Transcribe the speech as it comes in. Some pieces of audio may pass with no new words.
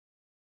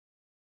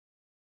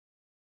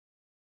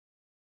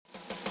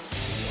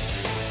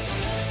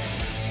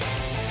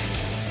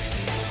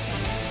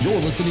You're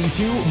listening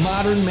to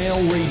Modern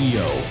Male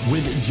Radio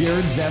with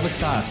Jerod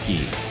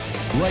Zavistoski,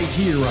 right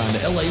here on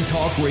LA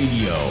Talk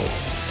Radio.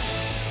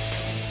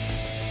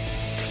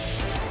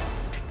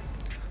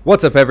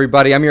 What's up,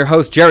 everybody? I'm your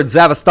host, Jerod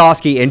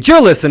Zavistoski, and you're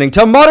listening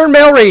to Modern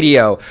Male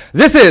Radio.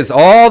 This is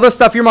all the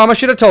stuff your mama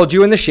should have told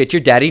you and the shit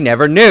your daddy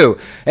never knew.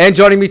 And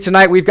joining me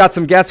tonight, we've got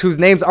some guests whose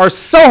names are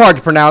so hard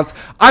to pronounce,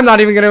 I'm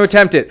not even going to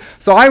attempt it.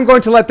 So I'm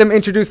going to let them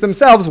introduce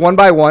themselves one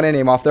by one and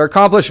name off their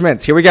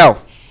accomplishments. Here we go.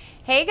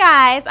 Hey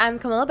guys, I'm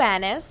Camila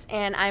Banus,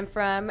 and I'm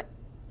from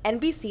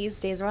NBC's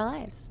Days of Our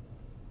Lives.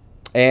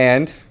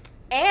 And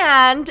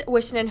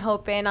Wishing and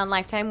Hoping on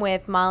Lifetime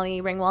with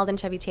Molly Ringwald and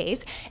Chevy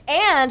Chase,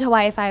 and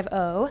Hawaii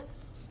Five-0.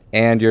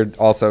 And you're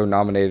also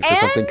nominated for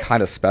something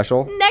kind of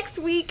special. Next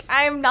week,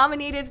 I'm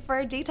nominated for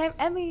a Daytime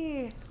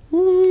Emmy.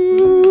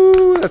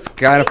 Woo, that's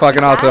kind of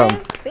fucking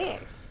awesome.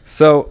 Thanks.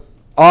 So,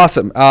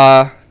 awesome.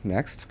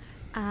 Next.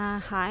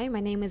 Hi, my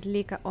name is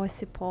Lika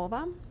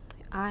Osipova.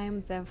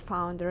 I'm the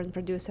founder and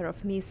producer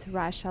of Miss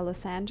Russia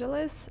Los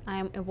Angeles.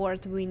 I'm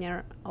award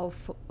winner of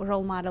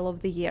Role Model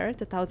of the Year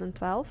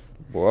 2012.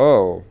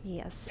 Whoa.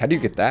 Yes. How do you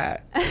get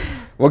that?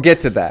 We'll get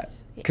to that.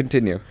 Yes.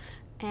 Continue.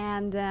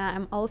 And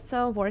I'm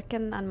also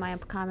working on my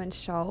upcoming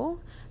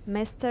show,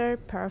 Mr.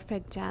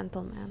 Perfect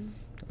Gentleman.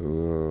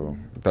 Ooh.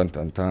 Dun,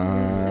 dun,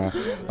 dun.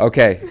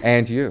 Okay,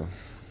 and you?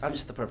 I'm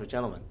just the perfect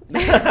gentleman.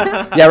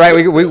 Yeah,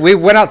 right. We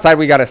went outside.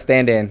 We got a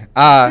stand-in.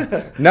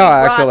 No,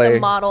 actually. The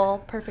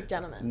model perfect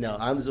gentleman. No,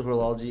 I'm Zahur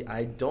Lalji.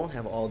 I don't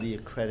have all the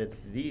credits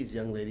these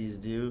young ladies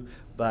do,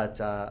 but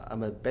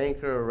I'm a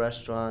banker, a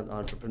restaurant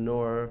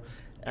entrepreneur,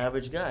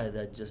 average guy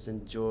that just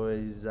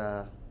enjoys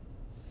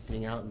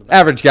being out in the back.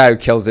 Average guy who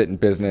kills it in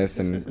business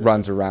and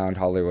runs around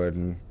Hollywood,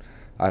 and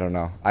I don't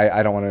know.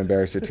 I don't want to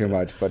embarrass you too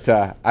much, but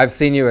I've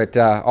seen you at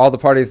all the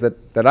parties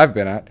that I've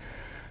been at.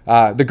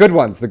 The good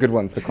ones, the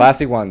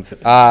classy ones.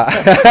 Not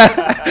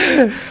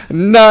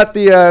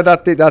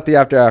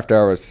the after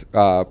hours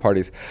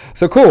parties.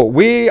 So cool.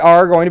 We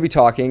are going to be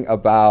talking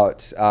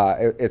about.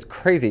 It's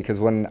crazy because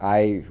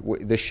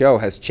the show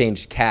has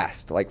changed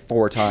cast like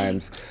 4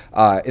 times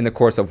in the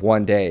course of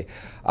one day.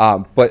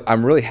 But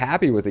I'm really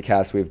happy with the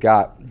cast we've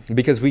got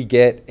because we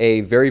get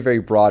a very, very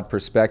broad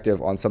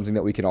perspective on something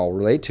that we can all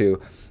relate to,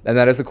 and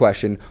that is the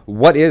question: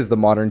 what is the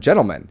modern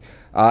gentleman?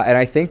 And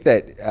I think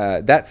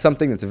that that's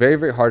something that's very,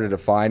 very hard to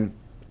define.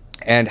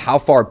 And how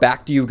far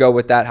back do you go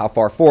with that? How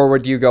far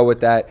forward do you go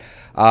with that?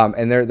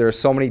 And there are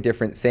so many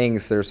different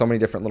things. There are so many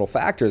different little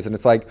factors. And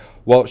it's like,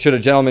 well, should a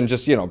gentleman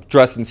just,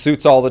 dress in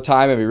suits all the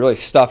time and be really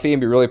stuffy and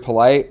be really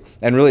polite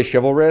and really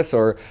chivalrous?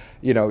 Or,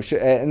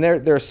 and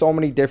there are so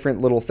many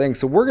different little things.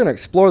 So we're going to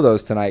explore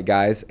those tonight,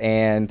 guys.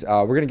 And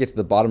we're going to get to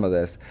the bottom of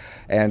this.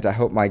 And I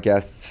hope my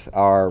guests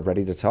are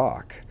ready to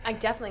talk. I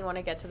definitely want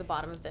to get to the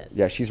bottom of this.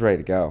 Yeah, she's ready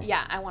to go.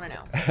 Yeah, I want to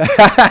know.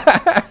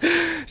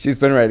 She's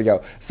been ready to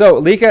go. So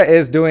Lika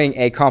is doing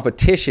a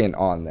competition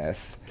on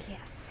this.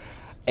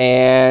 Yes.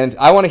 And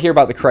I want to hear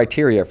about the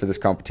criteria for this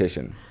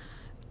competition.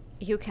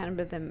 You can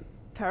be the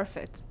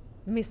perfect,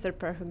 Mr.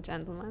 Perfect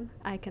Gentleman,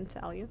 I can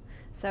tell you.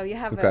 So you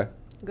have a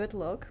good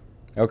look.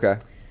 Okay.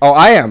 Oh,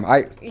 I am.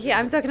 Yeah,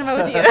 I'm talking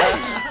about you.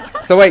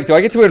 So wait, do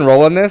I get to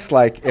enroll in this?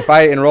 Like, if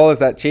I enroll, is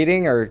that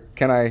cheating, or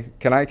can I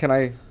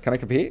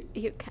compete?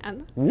 You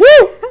can. Woo!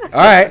 All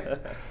right.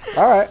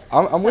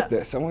 I'm with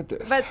this.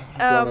 But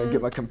I'm gonna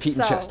get my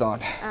competing chest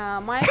on.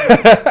 My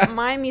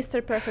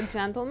Mr. Perfect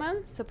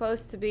Gentleman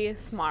supposed to be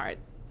smart,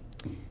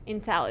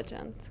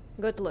 intelligent,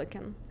 good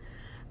looking.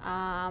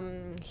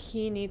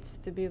 He needs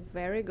to be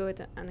very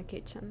good in the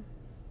kitchen.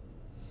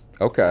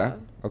 Okay.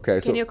 So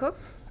can you cook?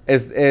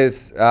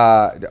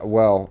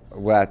 Well,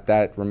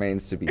 that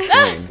remains to be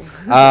seen.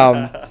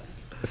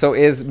 So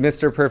is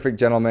Mr. Perfect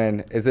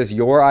Gentleman, is this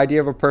your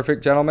idea of a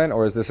perfect gentleman,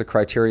 or is this a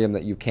criterion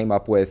that you came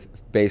up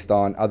with based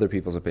on other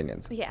people's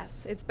opinions?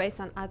 Yes, it's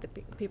based on other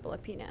people's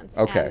opinions.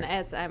 Okay. And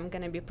as I'm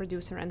going to be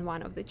producer and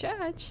one of the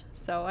judge,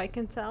 so I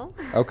can tell.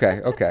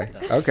 Okay.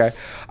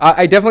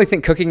 I definitely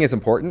think cooking is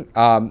important.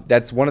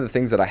 That's one of the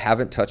things that I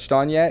haven't touched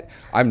on yet.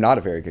 I'm not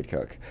a very good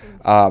cook,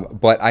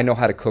 but I know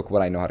how to cook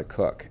what I know how to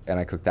cook, and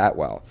I cook that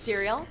well.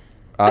 Cereal?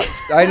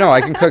 I know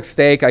I can cook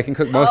steak. I can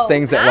cook most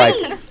things that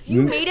nice.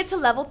 You made it to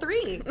level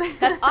 3.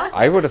 That's awesome.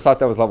 I would have thought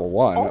that was level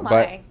 1. Oh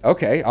my. But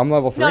okay, I'm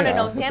level 3 now.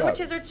 No.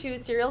 Sandwiches are 2,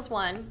 cereals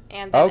 1,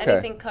 and then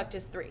anything cooked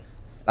is 3.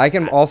 I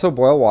can also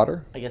boil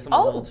water. I guess I'm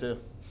a level 2.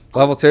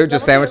 Level 2,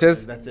 just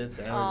sandwiches? That's it,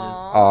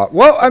 sandwiches.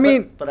 Well, I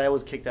mean. But I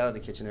was kicked out of the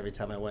kitchen every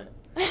time I went.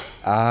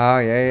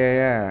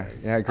 Yeah.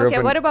 I grew up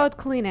in. What about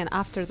cleaning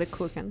after the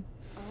cooking?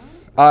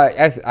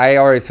 I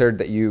always heard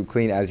that you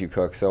clean as you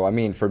cook. So, I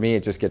mean, for me,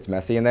 it just gets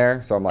messy in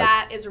there. So I'm like.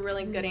 That is a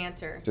really good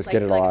answer. Just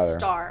get it all out of there. Like a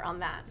star on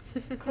that.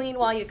 Clean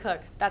while you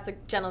cook. That's a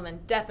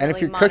gentleman. Definitely. And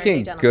if you're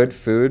cooking good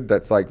food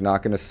that's like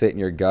not going to sit in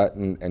your gut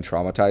and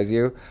traumatize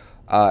you,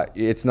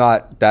 it's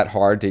not that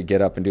hard to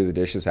get up and do the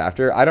dishes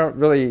after. I don't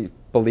really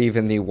believe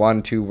in the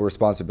 1-2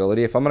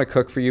 responsibility. If I'm going to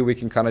cook for you, we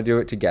can kind of do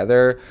it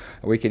together.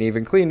 We can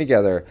even clean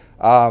together.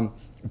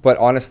 But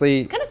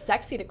honestly. It's kind of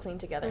sexy to clean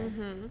together.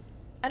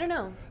 I don't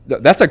know.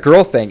 That's a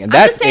girl thing, and I'm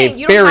that's just saying, a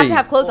you don't very, have to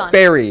have clothes on.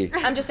 very.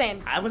 I'm just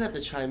saying. I would have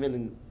to chime in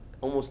and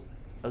almost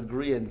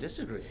agree and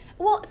disagree.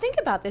 Well, think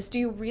about this. Do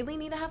you really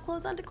need to have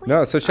clothes on to clean?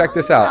 No, so check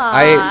this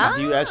out.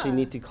 Do you actually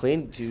need to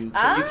clean?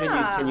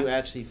 Can you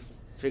actually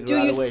figure Do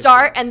out you a way?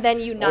 start and then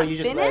you not or you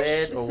just finish?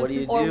 let it, or what do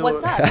you do? Or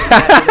what's up?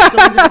 There's so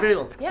many different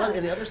variables. Yeah. But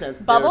in the other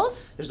sense,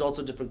 Bubbles? there's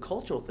also different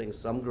cultural things.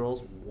 Some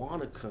girls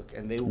want to cook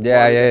and they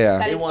Yeah.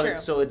 That They is want true. it,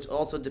 so it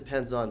also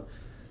depends on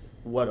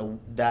what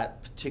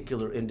that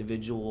particular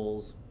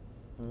individual's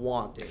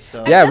want is.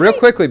 So Yeah, real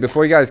quickly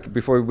before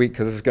we,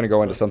 because this is going to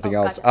go into something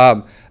else.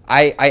 gotcha.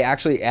 I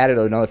actually added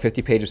another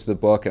 50 pages to the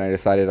book, and I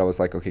decided, I was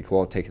like, okay,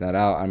 cool, I'm taking that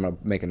out. I'm going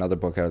to make another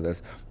book out of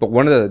this. But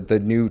one of the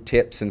new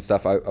tips and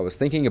stuff, I was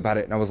thinking about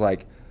it, and I was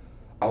like,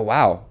 oh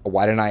wow,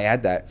 why didn't I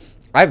add that?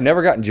 I've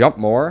never gotten jumped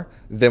more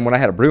than when I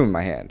had a broom in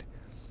my hand.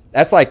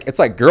 It's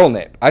like girl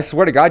nip. I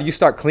swear to God, you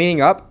start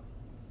cleaning up,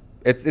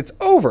 it's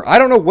over. I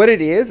don't know what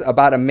it is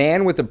about a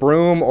man with a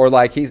broom, or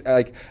like he's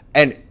like,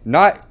 and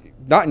not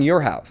in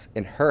your house,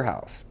 in her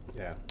house.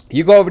 yeah.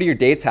 You go over to your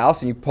date's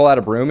house and you pull out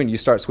a broom and you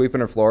start sweeping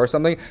her floor or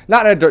something.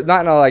 Not in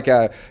a like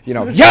a,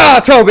 yeah,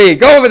 Toby,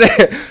 go over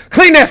there,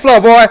 clean that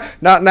floor, boy.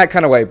 Not in that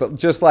kind of way, but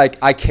just like,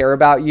 I care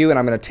about you and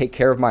I'm going to take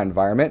care of my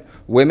environment.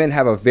 Women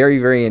have a very,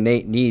 very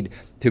innate need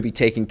to be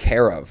taken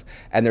care of.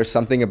 And there's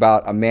something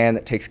about a man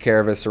that takes care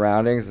of his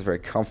surroundings. It's very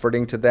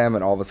comforting to them.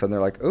 And all of a sudden they're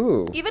like,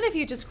 ooh. Even if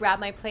you just grab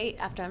my plate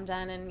after I'm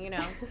done and,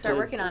 start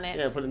working on it.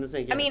 Yeah, put it in the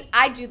sink. I mean,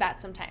 I do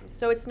that sometimes.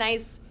 So it's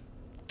nice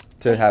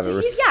to have it Yeah,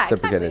 reciprocated.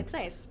 exactly. It's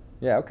nice.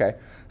 Yeah, okay.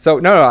 So,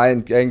 no,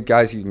 and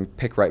guys, you can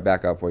pick right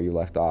back up where you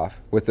left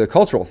off with the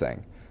cultural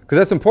thing, because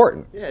that's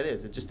important. Yeah, it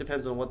is. It just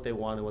depends on what they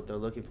want and what they're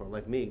looking for.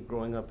 Like me,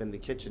 growing up in the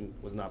kitchen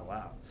was not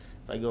allowed.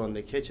 If I go in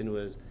the kitchen, it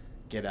was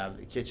get out of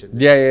the kitchen.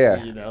 Yeah.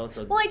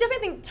 So Well, I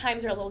definitely think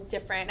times are a little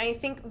different. I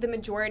think the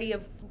majority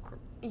of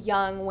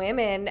young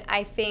women,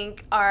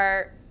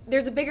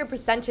 there's a bigger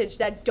percentage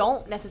that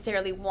don't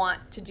necessarily want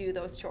to do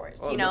those chores,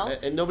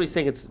 And nobody's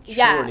saying it's true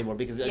Yeah. anymore,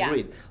 because Yeah.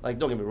 agreed. Like,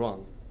 don't get me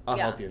wrong, I'll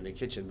Yeah. help you in the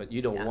kitchen, but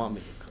you don't want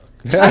me to cook.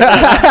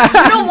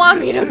 you don't want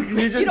me to.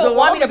 You don't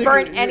want me to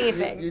burn cook.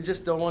 anything. You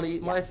just don't want to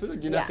eat my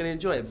food. You're Yeah. not going to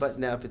enjoy it. But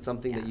now, if it's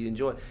something that you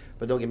enjoy,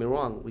 but don't get me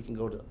wrong, we can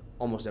go to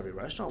almost every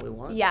restaurant we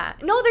want. Yeah.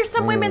 No, there's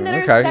some women that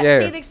okay,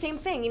 say the same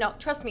thing.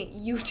 Trust me,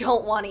 you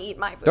don't want to eat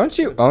my food. Don't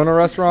you own a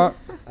restaurant?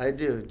 I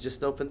do.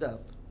 Just opened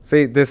up.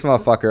 See, this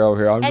motherfucker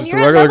over here. I'm And just you're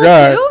a at regular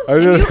level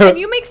guy. 2? And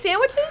you make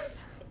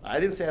sandwiches? I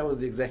didn't say I was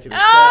the executive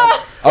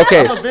Ah! chef.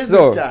 Okay, I'm a business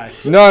so guy.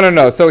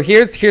 no. So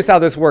here's how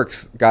this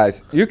works,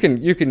 guys. You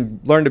can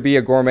learn to be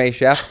a gourmet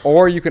chef,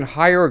 or you can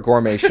hire a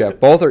gourmet chef.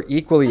 Both are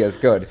equally as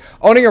good.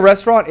 Owning a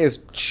restaurant is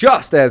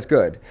just as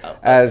good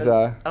as.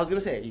 I was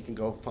gonna say, you can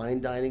go fine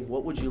dining.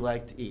 What would you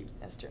like to eat?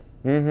 That's true.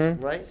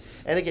 Right?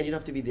 And again, you don't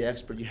have to be the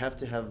expert. You have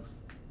to have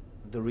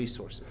the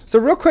resources. So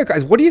real quick,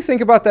 guys, what do you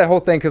think about that whole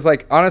thing? Because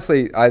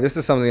honestly, this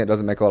is something that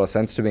doesn't make a lot of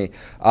sense to me.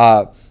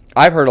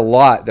 I've heard a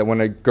lot that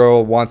when a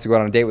girl wants to go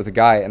out on a date with a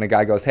guy and a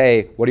guy goes,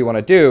 hey, what do you want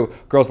to do?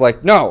 Girl's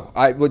like, no,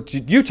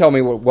 you tell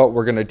me what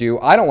we're going to do.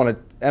 I don't want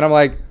to. And I'm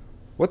like,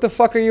 what the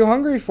fuck are you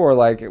hungry for?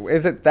 Like,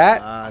 is it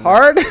that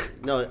hard?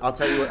 No, I'll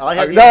tell you what. I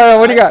have No,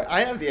 what do you got?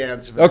 I have the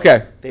answer for Okay.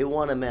 that. They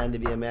want a man to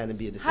be a man and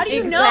be a decision How do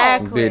you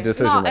maker. know? Be a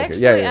decision No, maker.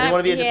 actually, Yeah. They want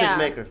to be a Yeah. decision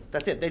maker.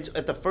 That's it.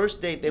 At the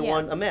first date, they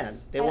want a Yes.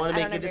 man. They I want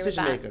to don't make a agree with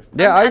decision that. maker.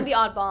 Yeah, I'm the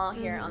oddball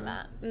here on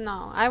that.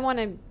 No, I want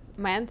a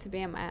man to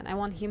be a man. I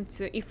want him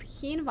to, if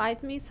he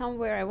invite me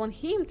somewhere, I want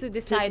him to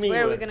decide me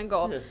where where- we're gonna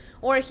go. yeah.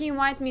 Or he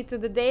invite me to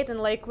the date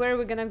and like, where are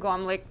we gonna go?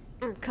 I'm like,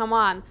 come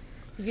on,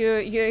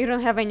 you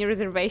don't have any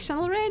reservation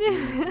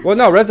already? Well,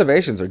 no,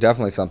 reservations are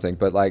definitely something.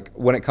 But like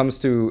when it comes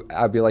to,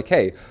 I'd be like,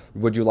 hey,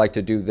 would you like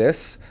to do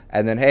this?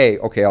 And then, hey,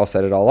 okay, I'll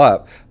set it all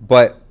up.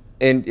 But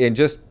in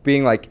just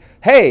being like,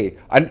 hey,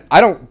 I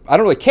don't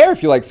really care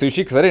if you like sushi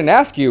because I didn't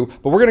ask you,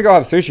 but we're gonna go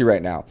have sushi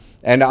right now.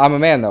 And I'm a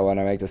man though, and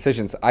I make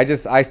decisions.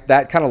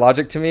 That kind of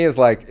logic to me is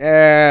like,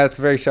 it's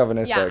very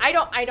chauvinistic.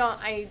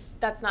 Yeah,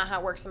 that's not how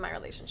it works in my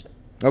relationship.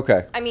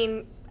 Okay. I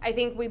mean, I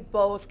think we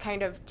both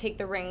kind of take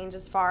the reins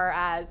as far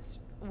as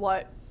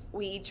what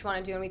we each want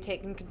to do and we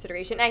take in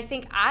consideration. And I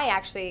think I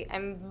actually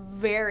am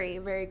very,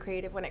 very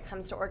creative when it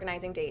comes to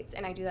organizing dates,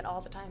 and I do that all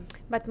the time.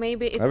 But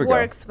maybe it There we go.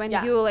 works when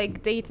Yeah. you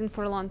like dating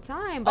for a long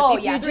time. But Oh,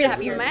 if yeah, you 3.5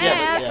 just years.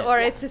 met Yeah, or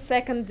it's a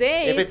second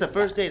date. If it's a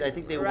first date, I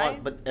think they Right.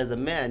 want, but as a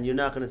man, you're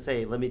not going to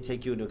say, let me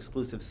take you to an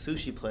exclusive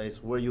sushi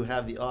place where you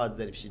have the odds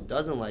that if she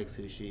doesn't like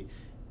sushi,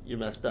 you're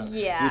messed up.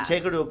 Yeah. You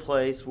take her to a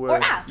place where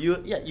Or ask. you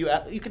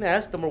can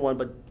ask, number one,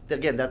 but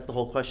again, that's the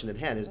whole question at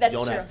hand is That's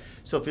don't true. ask.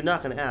 So if you're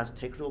not going to ask,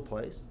 take her to a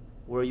place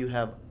where you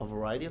have a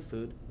variety of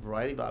food,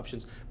 variety of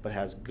options, but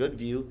has good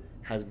view,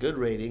 has good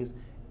ratings,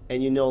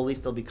 and at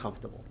least they'll be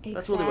comfortable.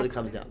 That's really what it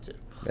comes down to.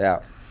 Yeah.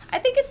 I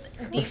think it's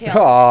details.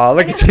 Aw,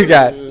 look at you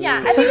guys.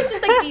 Yeah, I think it's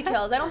just like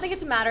details. I don't think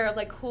it's a matter of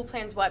like who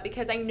plans what,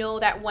 because I know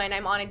that when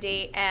I'm on a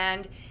date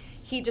and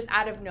he just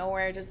out of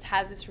nowhere just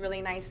has this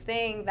really nice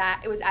thing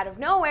that it was out of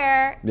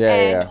nowhere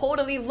and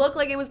totally looked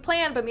like it was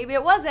planned, but maybe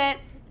it wasn't.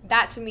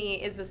 That to me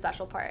is the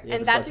special part. Yeah,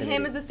 and the that to him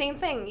spontaneity. is the same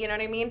thing. You know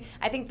what I mean?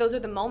 I think those are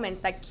the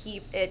moments that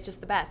keep it just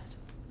the best.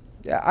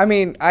 Yeah, I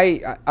mean,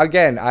 I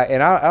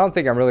don't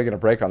think I'm really gonna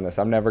break on this.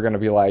 I'm never gonna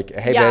be like,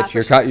 hey, Yeah,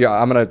 bitch,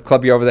 I'm gonna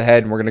club you over the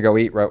head and we're gonna go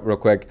eat real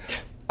quick.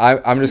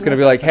 I'm just gonna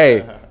be like,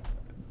 hey,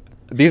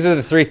 these are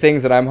the 3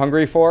 things that I'm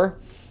hungry for.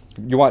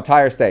 You want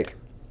Thai or steak?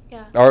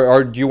 Yeah.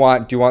 Or do you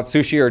want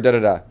sushi or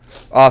da-da-da?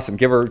 Awesome.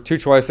 Give her 2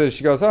 choices.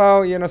 She goes,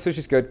 oh,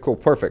 sushi's good. Cool.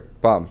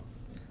 Perfect. Bum.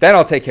 Then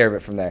I'll take care of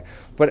it from there.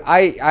 But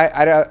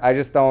I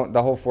just don't,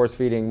 the whole force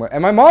feeding.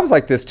 And my mom's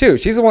like this too.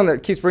 She's the one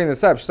that keeps bringing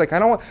this up. She's like, I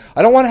don't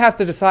want to have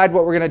to decide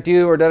what we're going to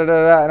do or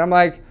da-da-da-da. And I'm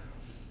like,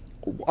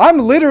 I'm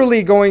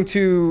literally going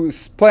to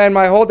plan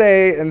my whole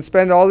day and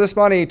spend all this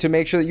money to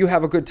make sure that you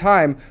have a good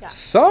time. Yeah.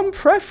 Some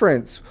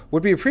preference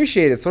would be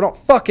appreciated, so don't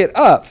fuck it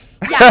up.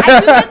 Yeah, I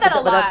do get that a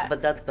lot.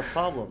 But that's the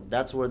problem.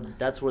 That's where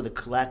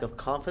the lack of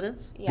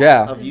confidence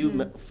of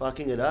you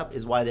fucking it up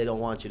is why they don't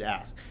want you to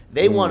ask.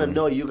 They want to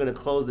know you're going to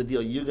close the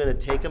deal. You're going to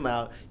take them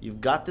out. You've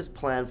got this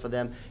plan for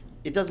them.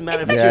 It doesn't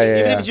matter even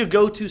if it's your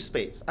go-to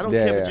space. I don't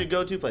care if it's your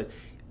go-to place.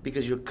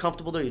 Because you're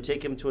comfortable there, you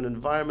take them to an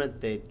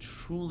environment they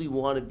truly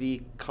want to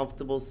be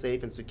comfortable,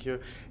 safe, and secure,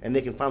 and they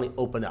can finally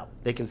open up.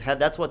 They can have.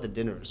 That's what the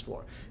dinner is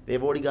for.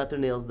 They've already got their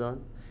nails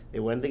done. They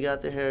went and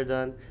got their hair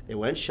done. They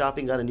went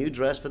shopping, got a new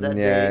dress for that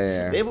day.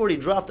 Yeah. They've already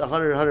dropped $100,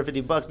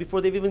 $150 before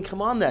they've even come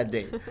on that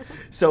date.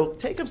 So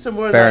take them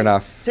somewhere. Fair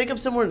enough. Take them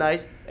somewhere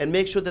nice and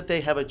make sure that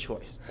they have a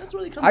choice. That's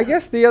really comes. I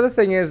guess the other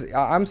thing is,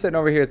 I'm sitting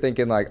over here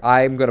thinking like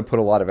I'm going to put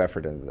a lot of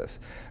effort into this,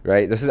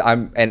 right?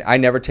 And I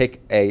never take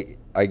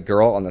a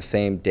girl on the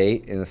same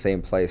date in the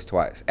same place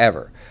twice,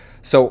 ever.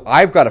 So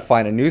I've got to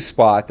find a new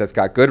spot that's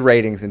got good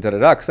ratings and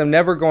da-da-da, because I'm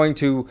never going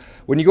to,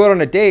 when you go out on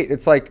a date,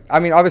 it's like, I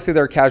mean, obviously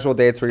there are casual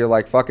dates where you're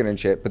like fucking and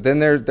shit, but then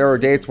there are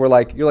dates where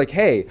like, you're like,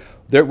 hey,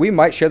 we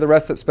might spend the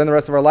rest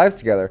of our lives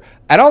together.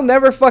 And I'll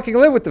never fucking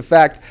live with the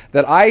fact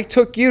that I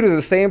took you to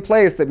the same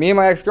place that me and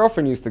my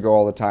ex-girlfriend used to go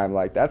all the time.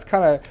 Like, that's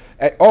kind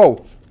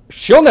of,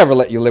 she'll never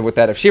let you live with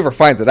that if she ever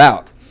finds it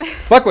out.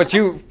 Fuck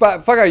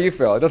how you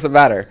feel. It doesn't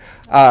matter.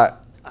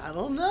 I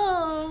don't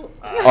know.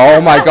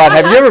 Oh my God,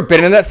 have you ever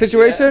been in that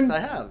situation? Yes, I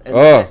have.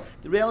 And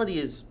the reality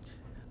is,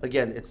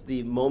 again, it's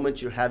the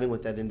moment you're having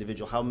with that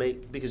individual.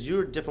 Because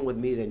you're different with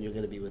me than you're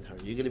going to be with her.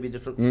 You're going to be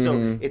different.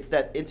 So it's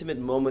that intimate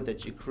moment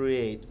that you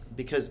create,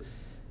 because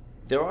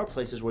there are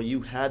places where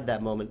you had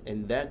that moment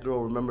and that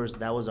girl remembers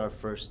that was our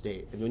first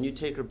date. And when you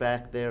take her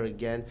back there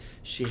again,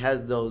 she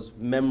has those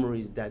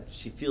memories that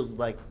she feels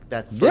like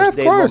that first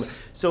date moment.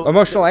 So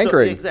emotional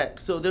anchoring.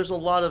 Exactly. So there's a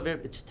lot of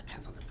it just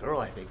depends on the girl,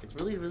 I think. It's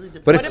really, really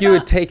depends. But if you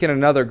had taken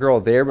another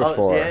girl there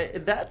before.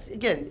 That's,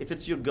 again, if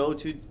it's your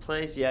go-to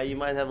place, you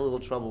might have a little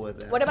trouble with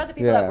that. What about the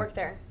people that work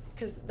there?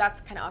 Because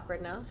that's kind of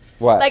awkward now.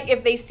 What? Like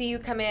if they see you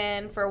come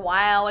in for a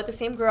while with the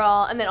same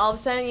girl, and then all of a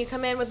sudden you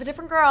come in with a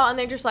different girl, and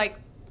they're just like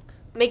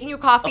making you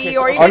coffee,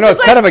 or even it's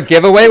kind of a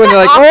giveaway when they're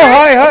like, awkward? oh,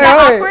 hi. Is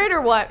that awkward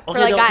or what for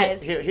like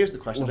guys? Here's the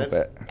question.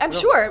 I'm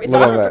sure it's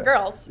awkward for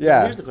girls.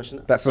 Yeah. Here's the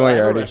question. That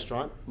familiarity. So I have a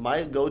restaurant.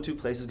 My go-to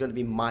place is going to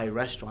be my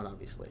restaurant,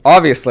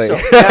 obviously. So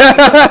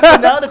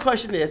now the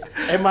question is,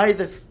 am I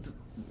this?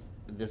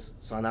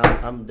 So now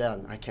I'm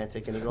done. I can't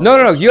take any girls.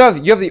 No. You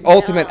have the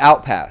ultimate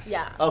outpass.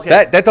 Yeah. Okay.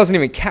 That doesn't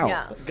even count.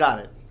 Yeah. Got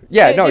it.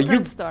 Yeah.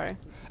 Different story.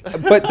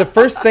 But the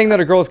first thing that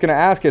a girl's gonna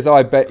ask is,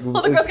 I bet.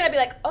 Well, the girl's gonna be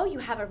like, oh, you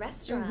have a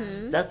restaurant.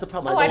 Mm-hmm. That's the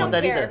problem. I don't want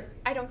that care. either.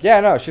 I don't care.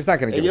 Yeah, no, she's not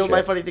gonna give a shit.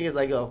 My funny thing is,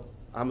 I go,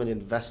 I'm an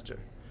investor.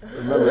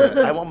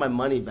 Remember, I want my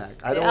money back.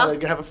 I don't want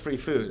to have a free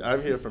food.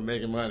 I'm here for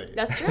making money.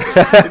 That's true.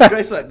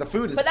 The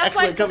food is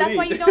excellent. That's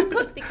why you don't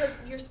cook, because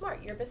you're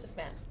smart. You're a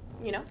businessman.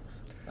 You know.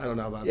 I don't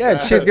know about that. Yeah,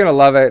 and she's gonna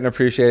love it and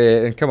appreciate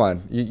it. And come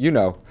on, you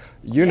know.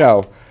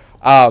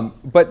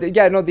 But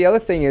the other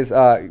thing is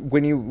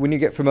when you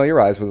get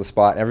familiarized with a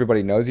spot and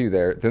everybody knows you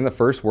there, then the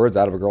first words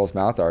out of a girl's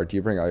mouth are, "Do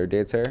you bring all your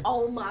dates here?"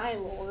 Oh my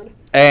lord.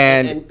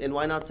 And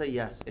why not say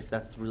yes if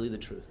that's really the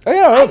truth? Oh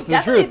yeah, I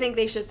definitely think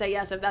they should say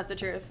yes if that's the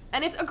truth.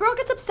 And if a girl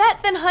gets upset,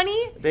 then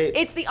honey,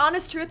 it's the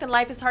honest truth, and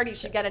life is hard. You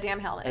should get a damn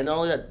helmet. And not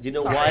only that, do you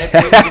know why? If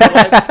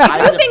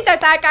you think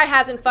that guy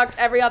hasn't fucked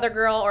every other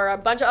girl or a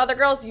bunch of other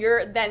girls,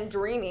 you're then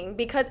dreaming,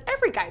 because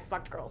every guy's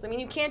fucked girls. I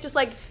mean, you can't just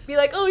like be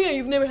like, oh yeah,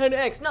 you've never had an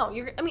ex. No,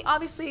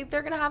 obviously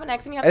they're gonna have an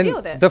ex, and you have to deal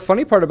with it. The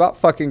funny part about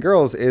fucking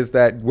girls is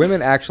that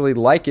women actually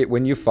like it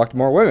when you fucked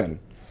more women.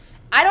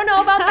 I don't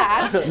know about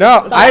that.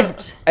 No,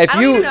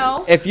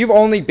 if you've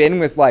only been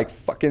with like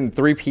fucking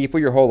 3 people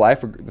your whole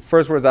life, the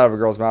first words out of a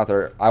girl's mouth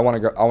are, I want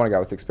a guy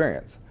with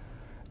experience.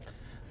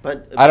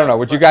 But I don't know.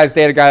 Would you guys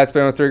date a guy that's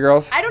been with 3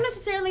 girls? I don't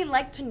necessarily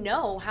like to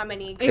know how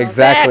many girls.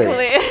 Exactly. But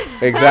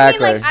I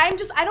mean, like,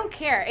 I don't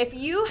care. If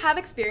you have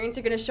experience,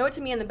 you're gonna show it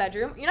to me in the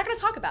bedroom. You're not gonna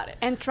talk about it.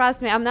 And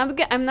trust me, I'm not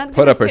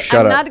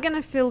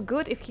gonna feel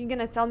good if he's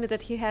gonna tell me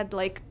that he had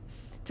like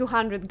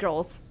 200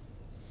 girls.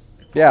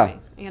 Yeah.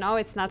 You know,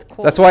 it's not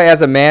cool. That's why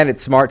as a man,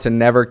 it's smart to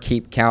never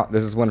keep count.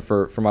 This is one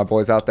for my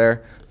boys out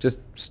there. Just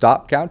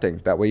stop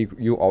counting. That way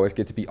you always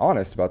get to be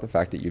honest about the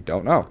fact that you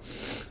don't know.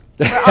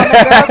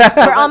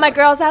 For all my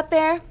girls out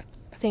there,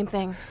 same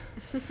thing.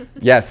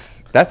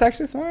 Yes. That's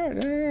actually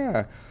smart.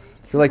 Yeah.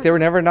 I feel like they were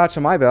never a notch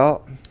on my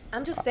belt.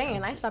 I'm just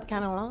saying, I stopped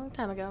counting a long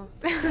time ago.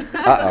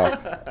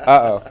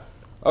 Uh-oh.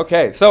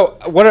 Okay, so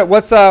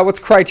what's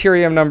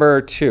criterion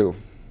number 2?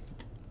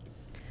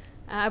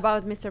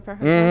 About Mr.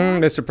 Perfect.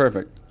 Mr.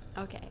 Perfect.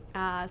 Okay.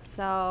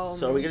 So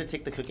are we gonna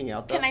take the cooking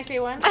out? Though? Can I say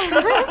one?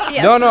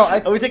 Yes. No.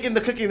 Are we taking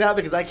the cooking out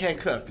because I can't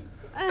cook?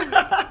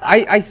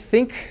 I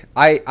think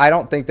I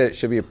don't think that it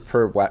should be a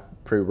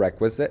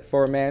prerequisite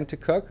for a man to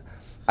cook.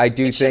 I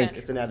do think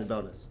it's an added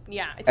bonus.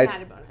 Yeah, it's an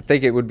added bonus. I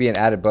think it would be an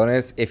added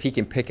bonus if he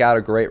can pick out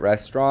a great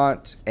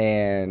restaurant,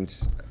 and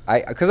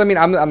because I'm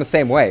the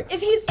same way.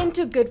 If he's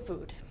into good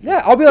food.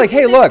 Yeah, I'll be like,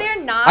 hey, Because if look,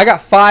 they're not- I got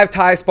 5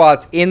 Thai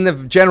spots in the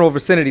general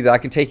vicinity that I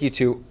can take you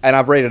to, and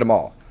I've rated them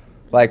all.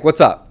 Like,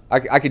 what's up?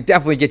 I could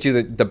definitely get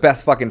you the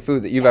best fucking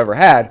food that you've ever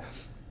had,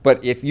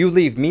 but if you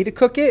leave me to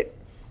cook it,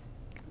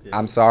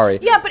 I'm sorry.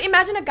 Yeah, but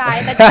imagine a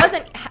guy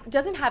that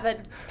doesn't have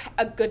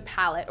a good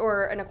palate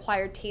or an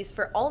acquired taste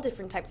for all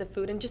different types of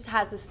food and just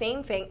has the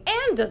same thing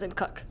and doesn't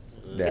cook.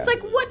 Yeah. It's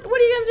like, what are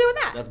you gonna do with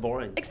that? That's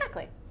boring.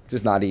 Exactly.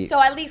 Just not eat. So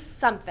at least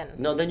something.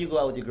 No, then you go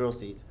out with your girls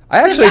to eat. I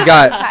actually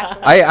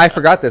Exactly. I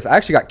forgot this. I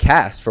actually got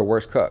cast for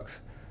Worst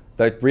Cooks,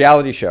 the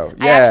reality show.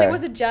 I actually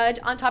was a judge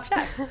on Top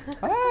Chef.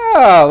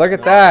 Oh, look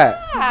at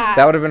that. Yeah.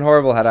 That would have been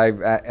horrible had I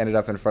ended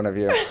up in front of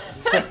you.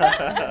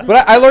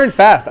 But I learned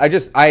fast.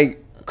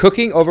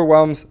 Cooking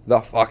overwhelms the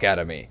fuck out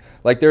of me.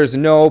 Like, there's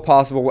no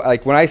possible,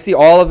 like, when I see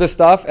all of this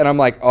stuff and I'm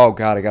like, oh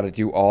God, I got to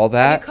do all Have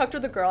that. you cooked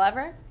with a girl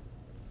ever?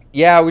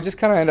 Yeah, we just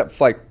kind of end up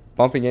like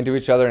bumping into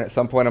each other, and at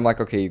some point I'm like,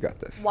 okay, you got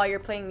this. While you're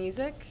playing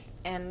music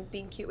and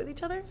being cute with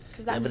each other?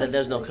 Yeah, but then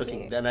there's no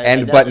cooking. Then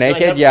But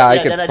naked? Yeah, I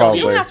could probably.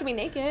 You don't have to be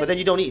naked. But then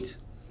you don't eat.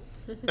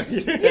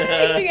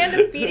 Yeah, you end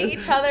up feeding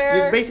each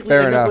other. You basically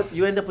Fair end up enough.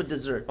 you end up with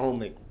dessert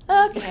only.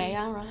 Okay,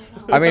 all right.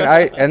 I mean,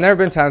 and there have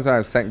been times when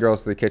I've sent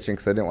girls to the kitchen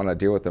because I didn't want to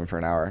deal with them for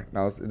an hour.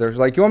 And they're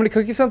like, you want me to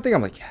cook you something?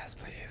 I'm like, yes,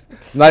 please.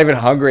 I'm not even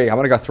hungry. I'm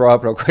going to go throw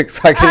up real quick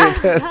so I can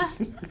eat this. All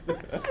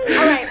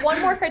right, one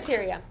more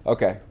criteria.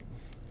 Okay.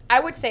 I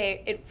would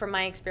say, from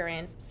my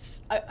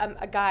experience,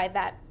 a guy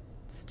that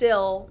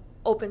still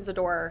opens the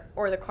door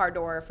or the car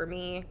door for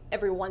me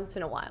every once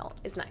in a while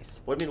is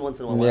nice. What do you mean once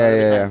in a while?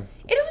 Yeah.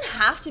 It doesn't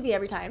have to be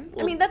every time.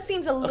 Well, I mean, that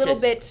seems a little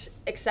bit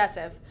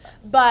excessive.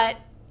 But,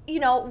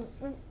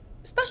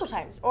 special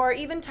times or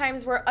even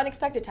times where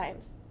unexpected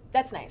times,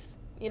 that's nice,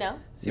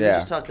 See, we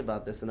just talked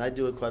about this, and I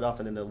do it quite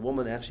often, and a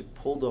woman actually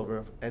pulled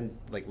over and,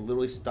 like,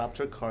 literally stopped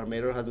her car,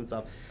 made her husband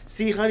stop.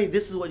 See, honey,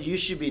 this is what you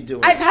should be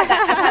doing. I've had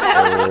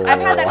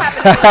that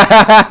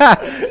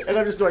happen. And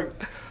I'm just going,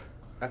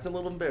 that's a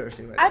little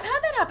embarrassing right I've now.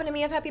 had that happen to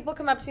me. I've had people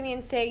come up to me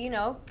and say,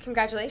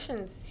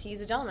 congratulations,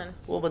 he's a gentleman.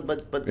 Well,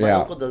 but my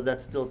uncle does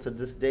that still to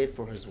this day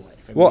for his wife.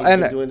 I mean, Well, he's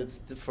and been doing it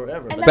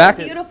forever. And But that's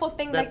a his- beautiful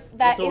thing that's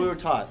that what we is-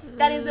 were taught.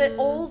 That is an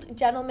old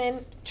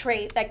gentleman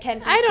trait that can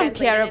be I don't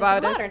translated care into about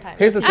it. modern times.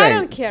 Here's the thing. I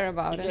don't care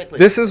about it. Exactly.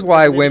 This is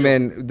why That's an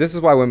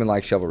individual. women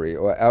like chivalry,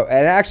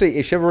 and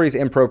actually, chivalry is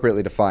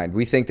inappropriately defined.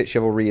 We think that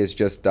chivalry is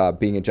just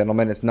being a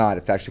gentleman. It's not.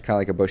 It's actually kind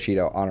of like a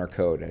Bushido honor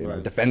code.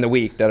 Right. Defend the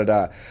weak.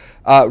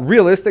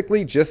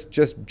 Realistically, just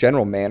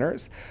general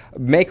manners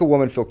make a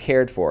woman feel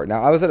cared for.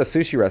 Now, I was at a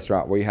sushi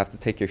restaurant where you have to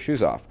take your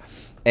shoes off,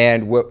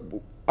 and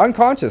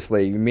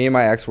unconsciously, me and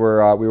my ex we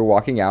were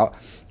walking out,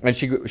 and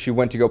she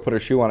went to go put her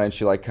shoe on, and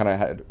she like kind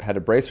of had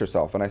to brace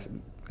herself, and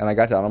I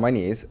got down on my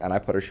knees and I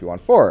put her shoe on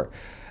for her.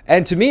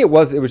 And to me, it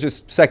was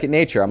just second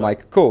nature. I'm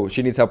like, cool,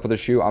 she needs help with her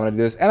shoe. I'm gonna do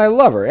this, and I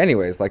love her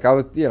anyways. Like I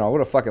would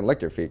have fucking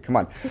licked her feet. Come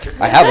on,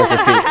 I have licked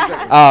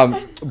her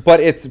feet. But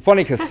it's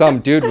funny because some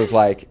dude was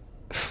like,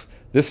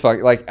 this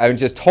fuck, like I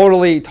just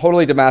totally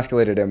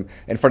demasculated him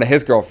in front of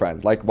his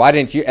girlfriend. Like, why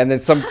didn't you? And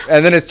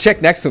then his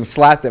chick next to him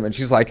slapped him, and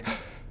she's like,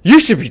 you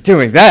should be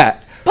doing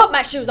that. Put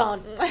my shoes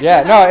on.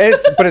 Yeah, no,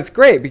 it's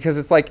great because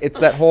it's like it's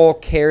that whole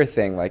care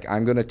thing. Like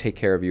I'm gonna take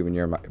care of you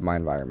in my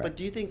environment. But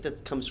do you think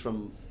that comes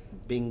from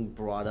being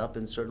brought up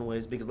in certain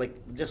ways? Because like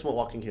just while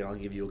walking here, I'll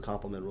give you a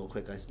compliment real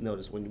quick. I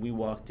noticed when we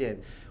walked in,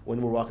 when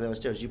we were walking down the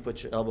stairs, you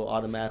put your elbow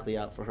automatically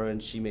out for her,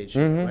 and she made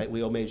sure, right?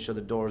 We all made sure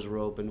the doors were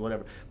open,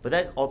 whatever. But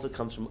that also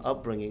comes from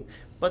upbringing.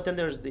 But then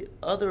there's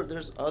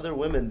other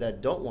women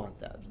that don't want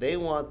that. They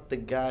want the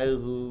guy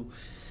who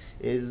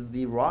is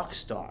the rock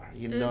star,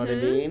 you know what I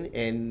mean?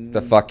 And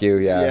the fuck you,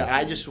 yeah. Yeah,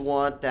 I just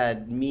want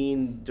that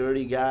mean,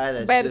 dirty guy.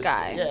 That's Bad just,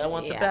 guy. Yeah, I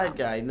want the bad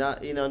guy,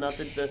 not not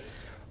the.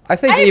 I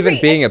think I even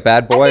agree. being a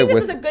bad I boy think this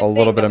with is a good a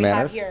little thing bit that of we have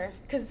manners. here,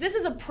 because this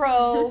is a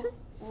pro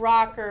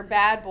rocker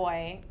bad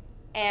boy,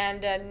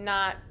 and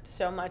not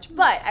so much.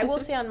 But I will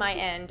say on my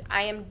end,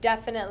 I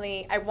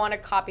want to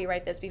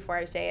copyright this before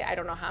I say it. I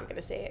don't know how I'm going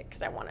to say it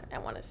because I want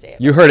to say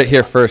it. You heard it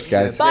here first,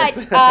 guys. But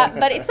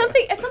it's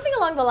something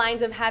along the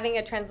lines of having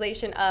a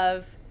translation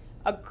of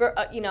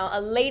a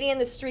lady in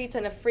the streets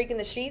and a freak in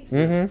the sheets.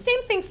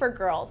 Same thing for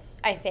girls,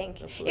 I think.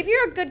 Absolutely. If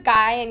you're a good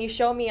guy and you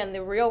show me in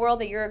the real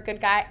world that you're a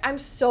good guy, I'm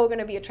so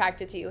gonna be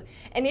attracted to you.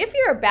 And if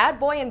you're a bad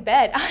boy in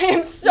bed, I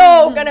am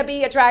so gonna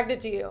be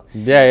attracted to you.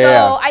 Yeah.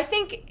 So I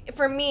think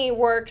for me,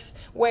 works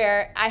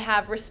where I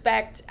have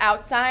respect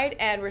outside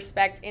and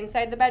respect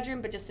inside the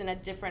bedroom, but just in a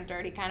different,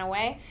 dirty kind of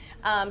way.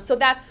 So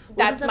that's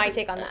my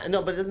take on that.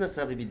 No, but it doesn't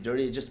necessarily have to be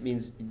dirty. It just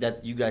means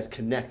that you guys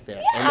connect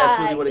there, and that's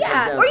really what it comes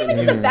down to. Or even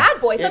just a bad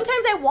boy.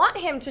 Sometimes I want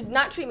him to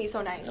not treat me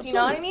so nice. Absolutely. You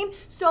know what I mean?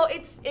 So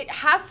it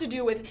has to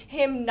do with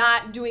him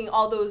not doing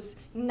all those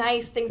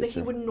nice things that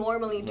he would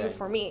normally do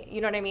for me.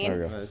 You know what I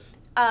mean?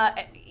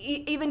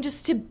 Even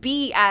just to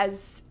be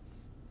as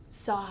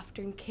soft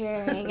and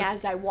caring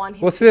as I want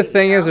him. Well, see, the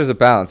thing is, there's a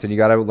balance, and you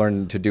got to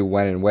learn to do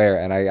when and where.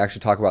 And I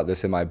actually talk about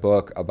this in my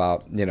book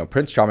about,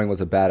 Prince Charming was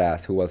a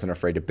badass who wasn't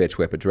afraid to bitch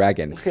whip a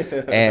dragon,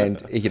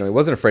 and he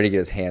wasn't afraid to get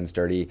his hands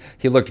dirty.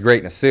 He looked great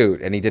in a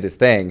suit, and he did his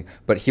thing,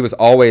 but he was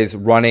always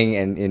running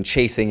and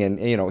chasing, and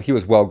he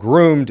was well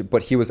groomed,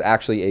 but he was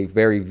actually a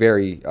very,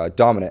 very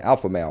dominant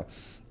alpha male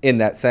in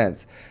that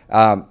sense.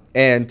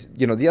 And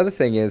the other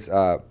thing is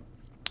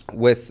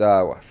with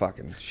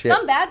fucking shit.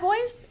 Some bad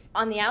boys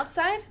on the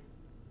outside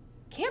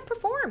can't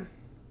perform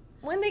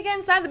when they get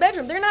inside the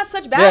bedroom. They're not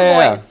such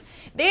bad boys.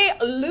 They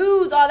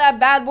lose all that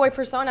bad boy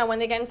persona when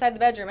they get inside the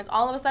bedroom. It's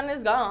all of a sudden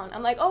it's gone.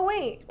 I'm like, oh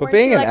wait. But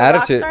being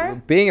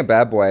being a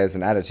bad boy is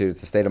an attitude.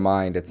 It's a state of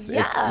mind. It's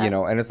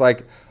and it's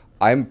like,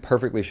 I'm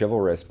perfectly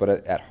chivalrous, but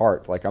at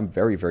heart, like, I'm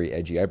very, very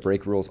edgy. I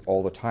break rules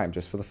all the time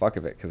just for the fuck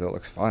of it because it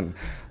looks fun.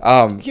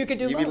 You could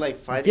do. You mean like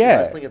fighting and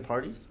wrestling at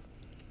parties?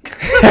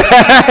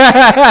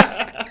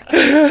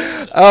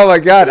 Oh my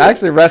God! I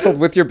actually wrestled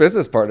with your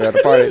business partner at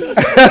a party.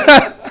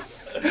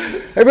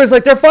 Everybody's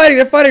like, they're fighting.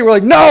 We're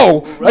like,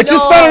 no, I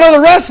just found another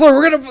wrestler.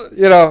 We're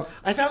gonna,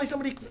 I found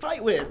somebody to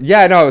fight with.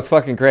 Yeah, no, it was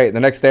fucking great. The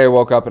next day I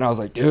woke up and I was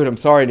like, dude, I'm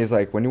sorry. And he's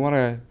like, when you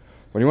wanna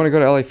go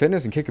to LA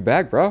Fitness and kick a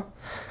bag, bro?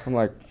 I'm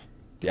like,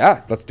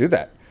 yeah, let's do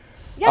that.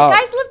 Yeah,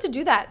 guys love to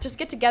do that. Just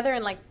get together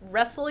and like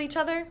wrestle each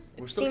other.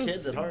 It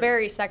seems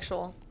very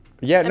sexual.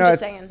 Yeah, no,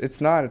 it's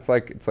not. It's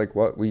like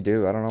what we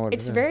do. I don't know what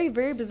it's very,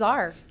 very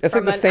bizarre. It's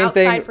like the same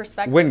thing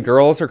when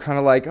girls are kind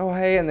of like, oh,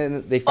 hey, and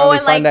then they finally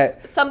find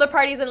that. Some of the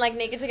parties and like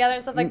naked together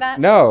and stuff like that?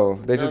 No,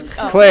 they just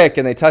click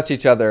and they touch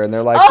each other and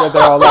they're like,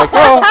 they're all like,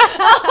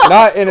 oh,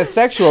 not in a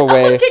sexual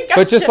way,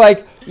 but just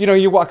like,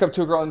 you walk up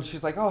to a girl and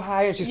she's like, oh,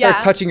 hi, and she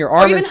starts touching your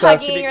arm and stuff.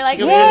 Hugging, you're like,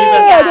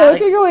 yeah,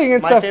 giggling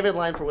and stuff. My favorite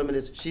line for women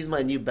is, she's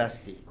my new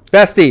bestie.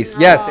 Besties,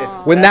 yes.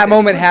 When that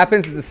moment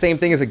happens, it's the same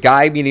thing as a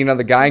guy meeting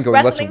another guy and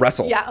going, let's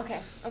wrestle. Yeah,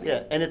 okay.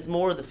 Yeah, and it's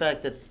more the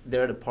fact that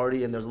they're at a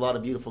party and there's a lot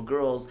of beautiful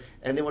girls,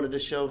 and they wanted to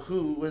show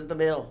who was the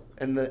male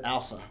and the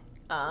alpha.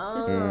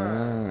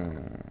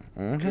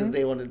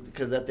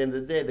 Because at the end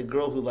of the day, the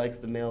girl who likes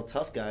the male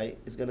tough guy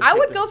is going to. I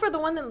would go for the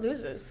one that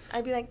loses.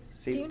 I'd be like,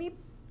 do you need?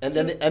 And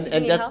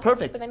that's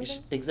perfect.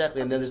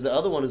 Exactly. And then there's the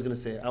other one who's going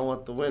to say, I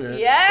want the winner.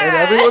 Yeah. And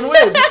everyone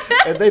wins.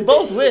 And they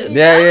both win.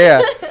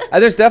 Yeah.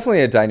 And there's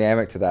definitely a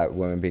dynamic to that,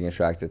 women being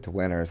attracted to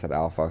winners, that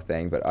alpha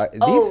thing. But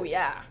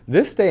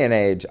this day and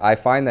age, I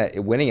find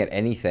that winning at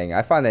anything,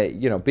 I find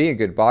that, being a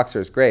good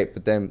boxer is great,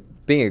 but then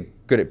being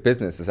good at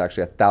business is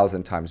actually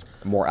 1,000 times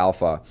more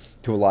alpha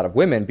to a lot of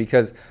women,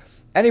 because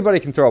anybody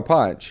can throw a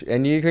punch,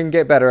 and you can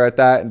get better at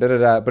that, and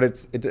but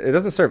it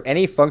doesn't serve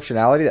any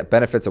functionality that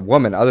benefits a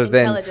woman other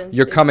than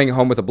you're coming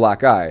home with a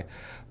black eye.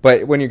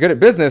 But when you're good at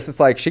business, it's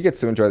like she gets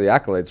to enjoy the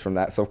accolades from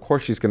that. So of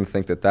course she's going to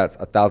think that that's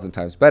 1,000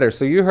 times better.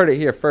 So you heard it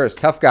here first: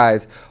 tough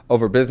guys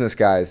over business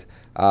guys.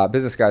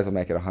 Business guys will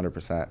make it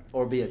 100%.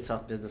 Or be a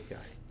tough business guy.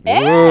 Hey,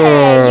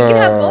 you can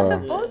have both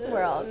of both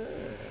worlds.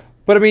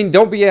 But I mean,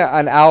 don't be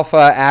an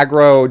alpha,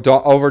 aggro,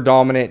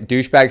 over-dominant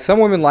douchebag. Some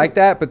women like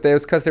that, but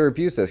it's because they were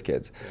abused as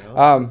kids.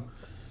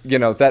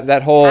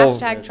 That whole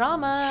hashtag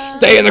trauma.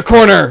 Stay in the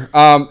corner.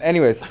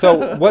 Anyways,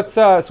 so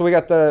so we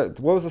got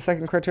what was the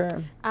second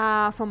criterion?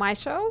 For my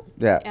show,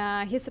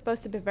 he's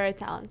supposed to be very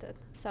talented.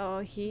 So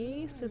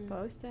he's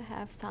supposed to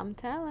have some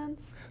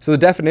talents. So the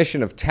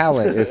definition of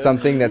talent is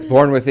something that's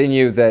born within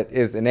you that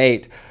is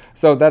innate.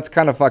 So that's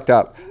kind of fucked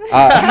up.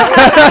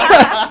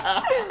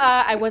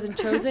 I wasn't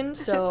chosen,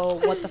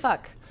 so what the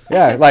fuck?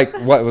 Yeah, like,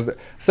 what was it?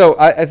 So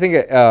I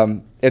think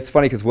it's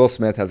funny because Will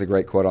Smith has a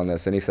great quote on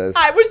this, and he says,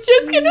 I was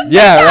just going to say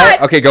that.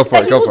 Right? Okay, go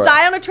for it. He will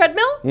die on a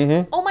treadmill?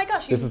 Mm-hmm. Oh my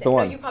gosh. This is the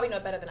one. No, you probably know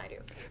it better than I do.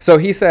 So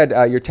he said,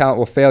 your talent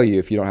will fail you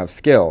if you don't have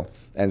skill,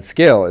 and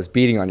skill is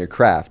beating on your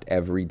craft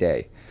every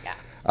day.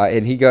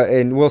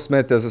 And Will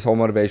Smith does this whole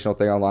motivational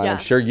thing online. I'm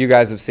sure you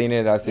guys have seen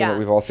it. I've seen it.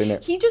 We've all seen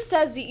it. He just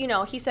says,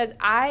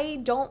 I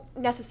don't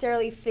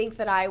necessarily think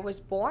that I was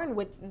born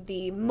with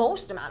the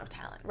most amount of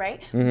talent,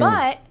 right? Mm-hmm.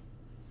 But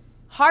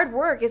hard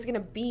work is going to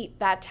beat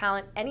that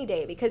talent any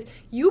day, because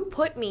you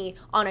put me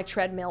on a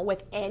treadmill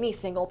with any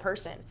single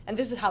person. And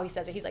this is how he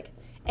says it. He's like,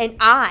 and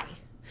I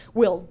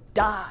will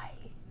die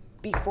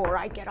before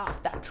I get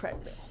off that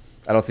treadmill.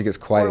 I don't think it's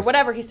quite or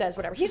whatever he says,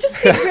 whatever. He's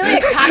just really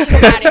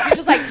passionate about it. He's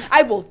just like,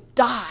 I will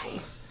die,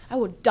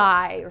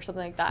 or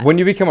something like that. When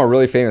you become a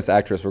really famous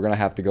actress, we're gonna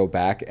have to go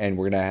back, and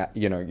we're gonna,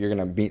 you're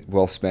gonna meet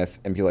Will Smith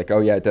and be like, oh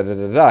yeah, da da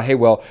da da. Hey,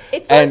 Will.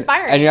 It's so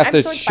inspiring. And you have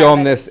to show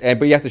him this,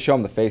 but you have to show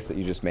him the face that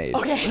you just made.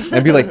 Okay.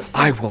 And be like,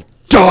 I will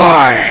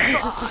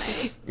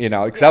die.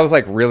 Because that was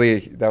like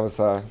really, that was.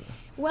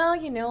 Well,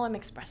 I'm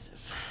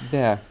expressive.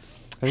 Yeah.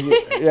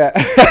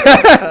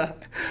 Yeah.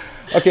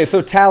 Okay,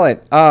 so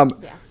talent.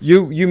 Yes.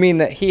 You mean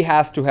that he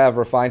has to have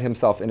refined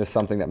himself into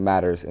something that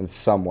matters in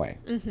some way.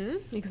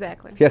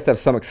 Exactly. He has to have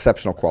some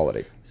exceptional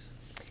quality.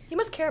 He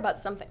must care about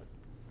something.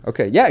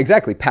 Okay, yeah,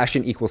 exactly.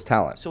 Passion equals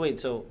talent. So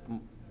wait,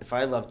 if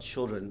I love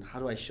children, how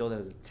do I show that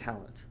as a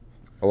talent?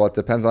 Well, it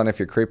depends on if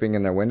you're creeping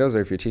in their windows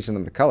or if you're teaching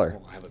them to color.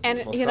 Well, I have a And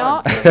beautiful you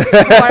son,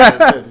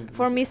 know, so-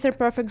 for Mr.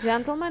 Perfect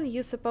Gentleman,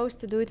 you're supposed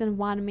to do it in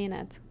 1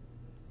 minute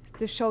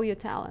to show your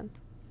talent.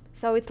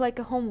 So it's like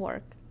a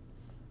homework.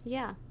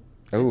 Yeah.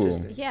 Ooh.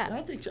 Interesting.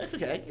 Yeah.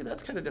 Okay,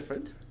 that's kind of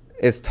different.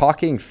 Is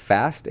talking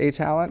fast a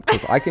talent?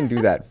 Because I can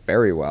do that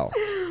very well.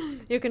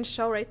 You can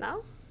show right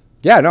now?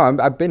 Yeah, no,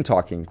 I've been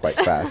talking quite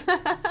fast.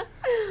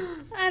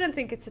 I don't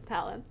think it's a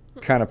talent.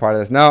 Kind of part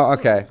of this. No,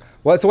 okay.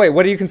 Well, so wait,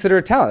 what do you consider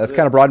a talent? That's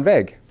kind of broad and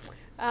vague.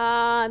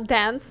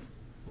 Dance.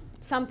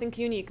 Something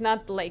unique,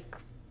 not like...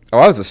 Oh,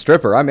 I was a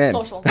stripper. I'm in.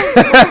 Social.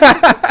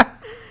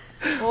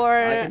 Or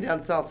I can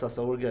dance salsa,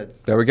 so we're good.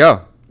 There we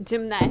go.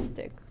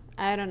 gymnastic.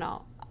 I don't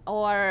know.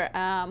 Or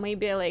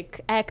maybe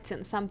like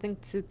acting, something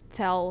to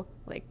tell,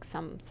 like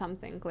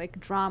something like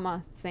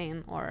drama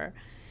thing or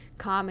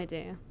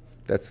comedy.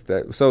 That's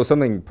that. So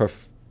something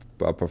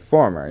a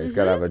performer. He's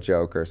got to have a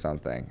joke or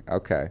something.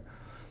 Okay.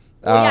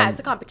 Well, yeah, it's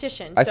a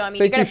competition. I So, I mean,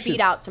 think you're going you to beat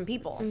should- out some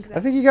people. I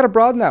think you got to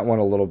broaden that one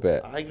a little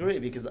bit. I agree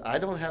because I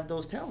don't have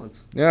those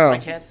talents. Yeah. I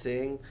can't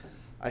sing.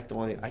 I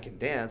can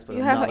dance, but You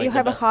I'm have not like you the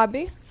have a best-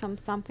 hobby,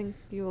 something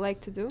you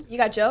like to do. You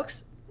got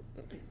jokes?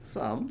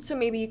 Some, So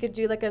maybe you could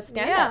do like a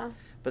stand-up. Yeah.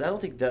 but I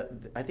don't think that.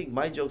 I think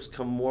my jokes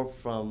come more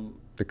from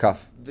The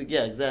cuff.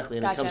 yeah, exactly,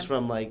 and it comes Gotcha.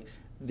 from like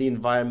the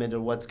environment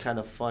or what's kind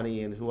of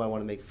funny and who I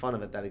want to make fun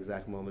of at that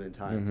exact moment in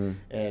time,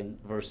 and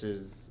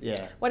versus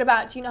What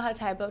about, do you know how to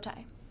tie a bow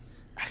tie?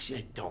 Actually,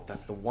 I don't.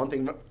 That's the one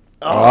thing.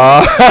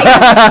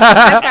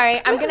 I'm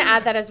sorry. I'm going to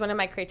add that as one of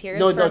my criteria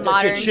for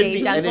modern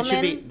day and it should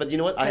gentlemen. be. But you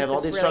know what? I have because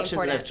all the it's really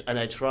instructions and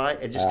I try.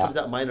 It just comes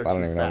out mine are I don't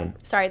too even know.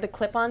 fat. Sorry, the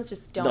clip-ons,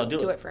 just don't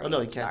do it for me. Oh, no,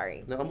 you can't.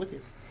 Sorry. No, I'm with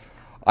you.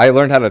 I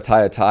learned how to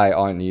tie a tie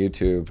on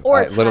YouTube. Or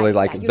I literally tie,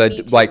 like yeah, you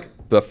need to. like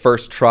the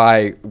first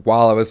try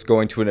while I was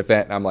going to an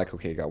event, and I'm like,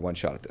 okay, got one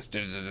shot at this,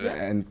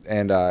 and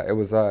it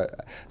was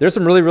there's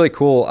some really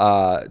cool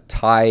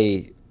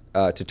tie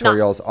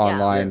tutorials Knots, yeah.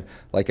 online,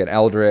 like an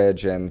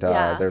Eldridge, and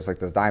Yeah. there's like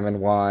this diamond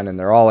one, and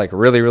they're all like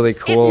really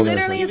cool. It and it's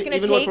literally like- is going to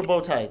Even one take for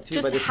bow tie too,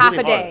 just but it's half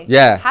really a day. hard.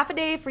 Yeah. Half a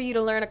day for you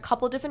to learn a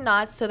couple different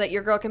knots so that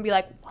your girl can be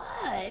like,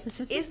 what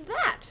is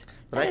that?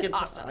 But That I is can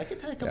awesome. I can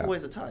tie a couple Yeah.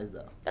 ways of ties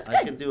though. That's I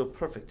good. can do a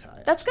perfect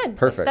tie. That's good.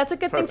 Perfect. That's a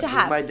good thing perfect. to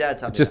Because have. my dad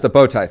taught me just the that.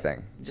 bow tie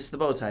thing. Just the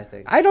bow tie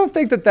thing. I don't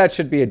think that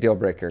should be a deal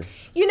breaker.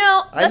 You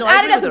know, I let's know, I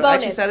add it agree as a with her. I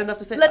actually bonus. sad enough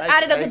to say Let's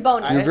add it as a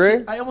bonus. You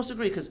agree? I almost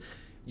agree because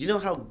you know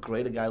how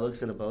great a guy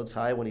looks in a bow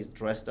tie when he's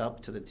dressed up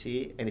to the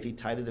T, and if he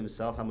tied it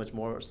himself, how much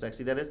more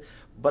sexy that is.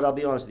 But I'll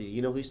be honest with you.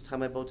 You know who used to tie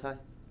my bow tie?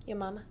 Your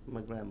mama.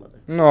 My grandmother.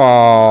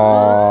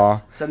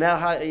 Aww. So now,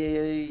 how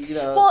you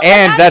know? Well,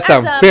 And add it that's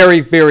as a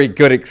very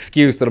good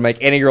excuse that'll make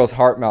any girl's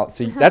heart melt.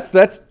 So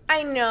that's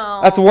I know.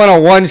 That's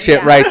 101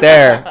 shit Yeah. right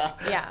there.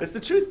 Yeah. It's the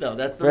truth though.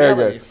 That's the Very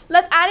reality. good.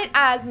 Let's add it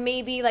as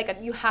maybe like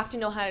you have to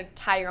know how to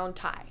tie your own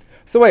tie.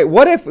 So wait,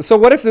 what if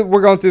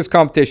we're going through this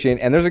competition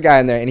and there's a guy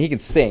in there and he can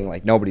sing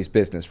like nobody's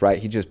business, right?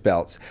 He just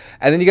belts.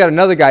 And then you got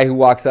another guy who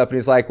walks up and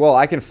he's like, well,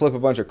 I can flip a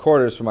bunch of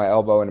quarters from my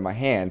elbow into my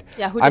hand.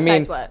 Yeah, who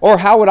decides what? Or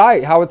how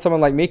would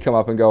someone like me come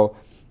up and go,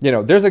 you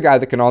know, there's a guy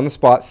that can on the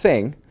spot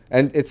sing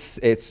and it's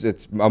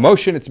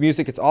emotion, it's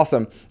music, it's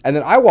awesome. And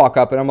then I walk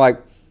up and I'm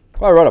like,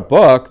 well, I wrote a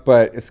book,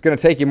 but it's going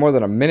to take you more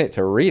than a minute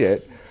to read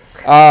it.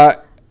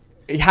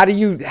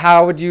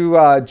 How would you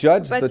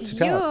judge the two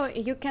talents?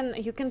 you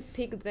can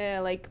pick the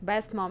like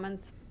best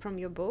moments from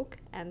your book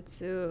and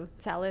to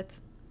tell it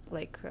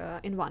like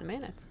in 1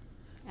 minute,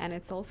 and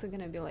it's also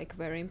gonna be like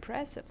very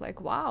impressive.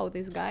 Like, wow,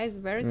 this guy is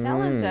very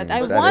talented.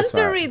 I that want is to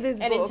smart. read this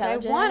And book. I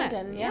intelligent want it.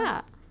 and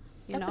Yeah.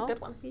 You That's a know?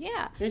 good one.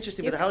 Yeah.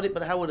 Interesting, You-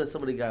 but how would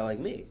somebody guy like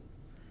me?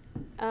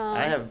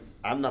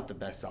 I'm not the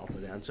best salsa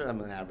dancer.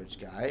 I'm an average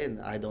guy, and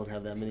I don't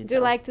have that many. Do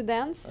you like to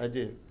dance? I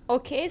do.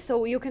 Okay,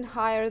 so you can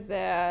hire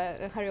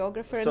the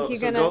choreographer, So and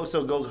he's gonna.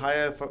 go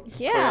hire for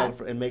Yeah.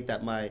 and make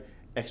that my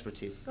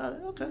expertise. Got it.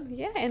 Okay.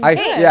 Yeah, and I-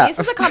 do it. Hey, Yeah. this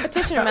is a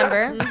competition,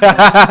 remember?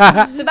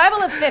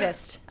 Survival of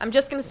fittest. I'm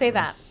just going to say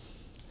that.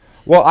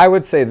 Well, I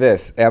would say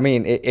this. I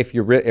mean, if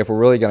we're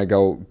really going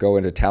to go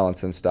into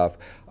talents and stuff,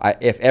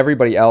 if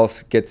everybody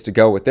else gets to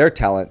go with their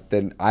talent,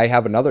 then I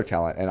have another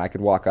talent, and I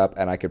could walk up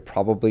and I could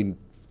probably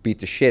beat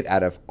the shit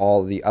out of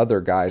all the other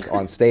guys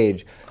on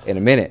stage in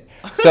a minute.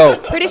 So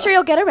Pretty sure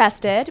you'll get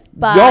arrested,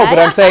 but... no, but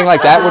I'm saying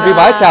like that would be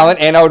my talent,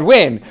 and I would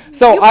win.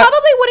 So You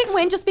probably wouldn't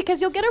win just because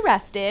you'll get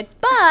arrested,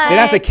 but... they'd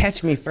have to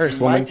catch me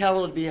first, My woman.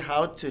 talent would be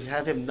how to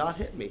have him not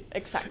hit me.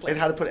 Exactly. And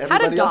how to put How to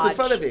everybody else in dodge.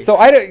 front of me. So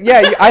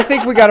I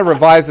think we got to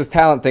revise this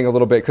talent thing a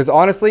little bit, because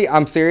honestly,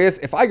 I'm serious.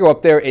 If I go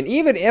up there and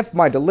even if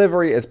my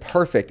delivery is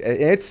perfect and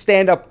it's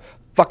stand up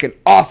fucking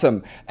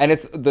awesome and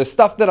it's the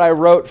stuff that I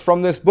wrote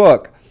from this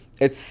book,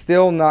 it's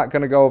still not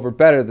going to go over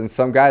better than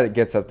some guy that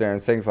gets up there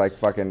and sings like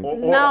fucking or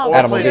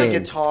Adam plays Levine. a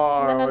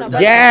guitar. No, or no,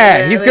 does yeah,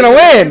 something. he's going to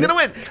win. He's going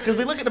to win. Because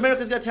we look at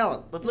America's Got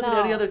Talent. Let's look at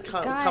any other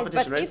competition,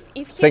 but right?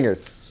 if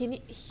Singers.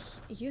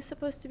 You're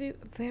supposed to be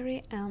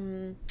very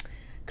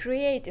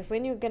creative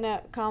when you're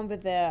gonna come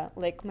with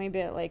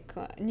maybe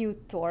new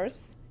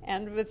tours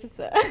and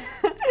with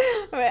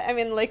I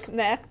mean like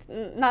neck,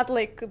 not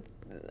like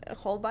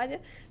whole body,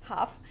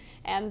 half,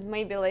 and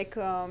maybe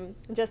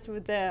just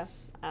with the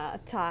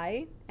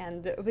tie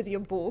and with your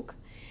book,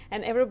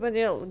 and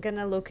everybody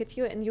gonna look at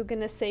you and you're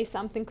gonna say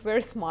something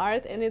very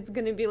smart, and it's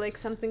gonna be like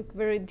something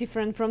very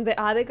different from the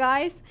other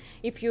guys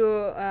if you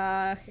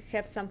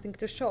have something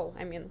to show.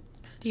 I mean,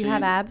 do you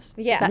have abs?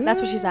 Yeah. That's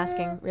what she's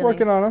asking, really.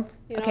 Working on them.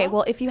 Okay,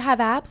 well, if you have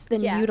abs,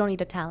 then Yeah. you don't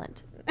need a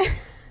talent.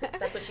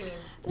 That's what she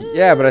means.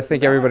 Yeah, but I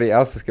think everybody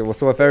else is good. Well,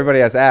 so if everybody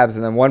has abs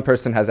and then one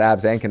person has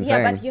abs and can yeah,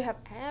 sing. but you have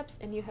abs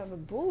and you have a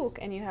book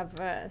and you have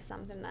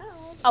something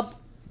else.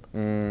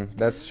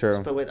 That's true.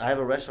 But wait, I have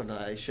a restaurant and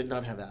I should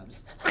not have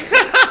abs.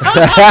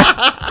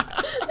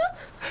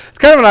 It's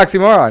kind of an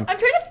oxymoron. I'm trying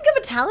to think of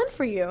a talent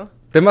for you.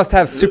 They must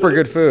have super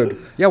good food.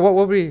 Yeah, what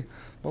would be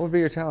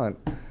your talent?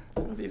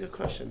 That would be a good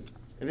question.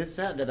 And it's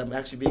sad that I'm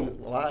actually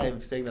being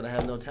live saying that I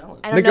have no talent.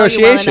 I don't know you well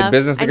Negotiation, enough.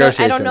 business I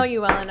negotiation. don't know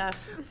you well enough.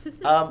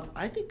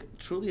 I think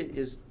truly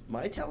is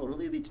my talent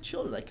really be to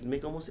children. I can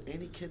make almost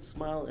any kid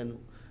smile and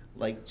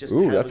just.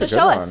 Ooh, have that's So a good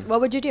show one. us.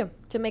 What would you do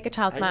to make a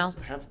child I smile? just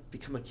have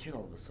become a kid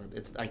all of a sudden.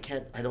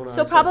 I don't know.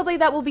 So probably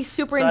that will be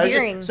super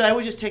endearing. So I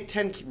would just take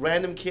 10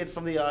 random kids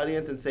from the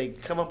audience and say,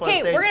 come up on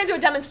Hey, stage. we're going to do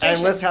a demonstration.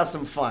 And let's have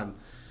some fun.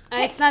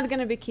 It's not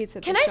gonna be kids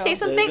at Can the I show. say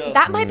something? go.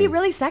 That might be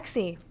really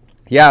sexy.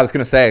 Yeah, I was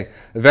gonna say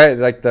very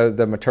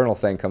the maternal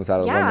thing comes out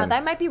of the Yeah, women.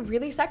 that might be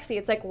really sexy.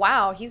 It's like,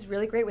 wow, he's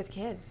really great with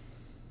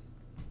kids.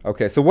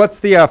 Okay, so what's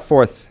the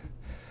fourth?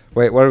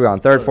 Wait, what are we on?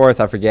 Third, fourth?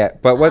 I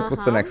forget. But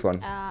what's the next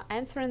one?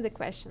 Answering the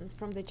questions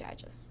from the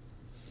judges.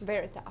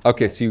 Very tough.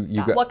 Okay, so you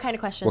Tough. got What kind of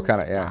questions? what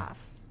kind of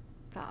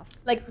Tough.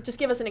 Like, just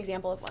give us an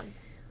example of one.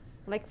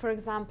 Like for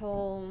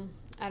example,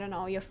 I don't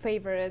know, your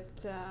favorite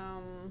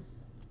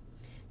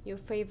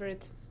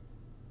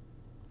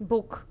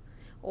book,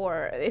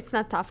 or it's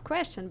not tough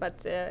question,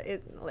 but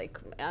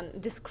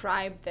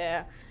describe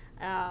the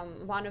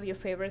one of your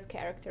favorite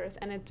characters,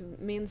 and it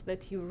means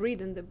that you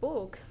read in the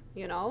books,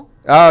 you know.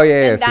 Oh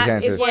yeah, And so you that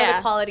can't is just- one of Yeah.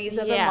 the qualities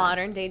of a Yeah.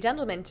 modern day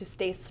gentleman, to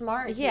stay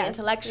smart, to be Yes,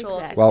 intellectual,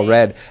 exactly. to well stay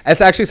read.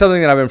 It's actually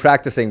something that I've been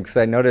practicing because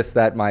I noticed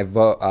that my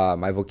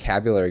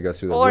vocabulary goes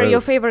through the Or roof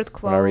your favorite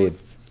quote. when I read.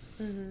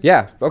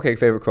 Yeah. Okay.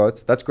 Favorite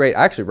quotes. That's great.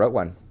 I actually wrote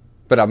one,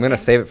 but I'm gonna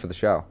save it for the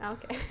show.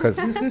 Okay. Because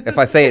if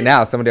I say it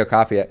now, somebody will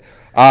copy it.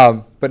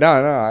 But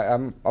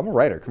no, I'm a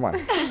writer. Come on.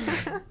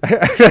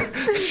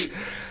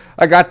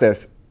 I got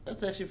this.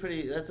 That's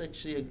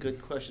actually a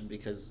good question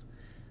because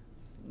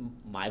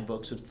my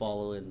books would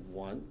follow in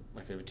one.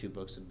 My favorite two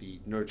books would be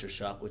Nurture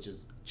Shock, which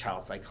is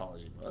child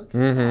psychology book.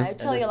 Mm-hmm. I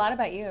tell you a lot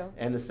about you.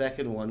 And the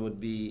second one would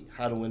be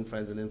How to Win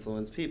Friends and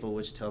Influence People,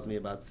 which tells me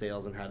about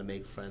sales and how to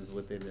make friends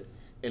within the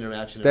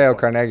interaction. Dale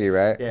Carnegie,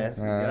 right? Yeah, you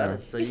got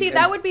it. So You see,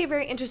 that would be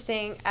very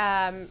interesting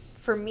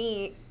for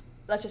me.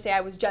 Let's just say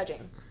I was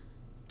judging,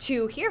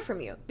 to hear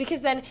from you,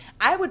 because then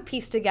I would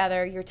piece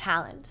together your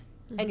talent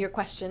and your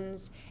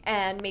questions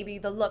and maybe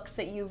the looks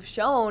that you've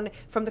shown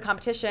from the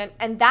competition,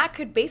 and that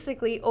could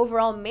basically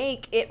overall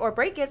make it or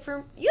break it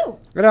for you.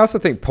 And I also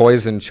think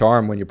poise and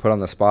charm when you're put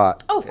on the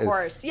spot. Oh, of is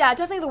course. Yeah,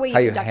 definitely the way you how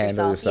you conduct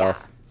handle yourself.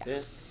 yourself. Yeah.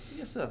 Yeah, I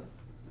guess so.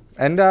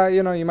 And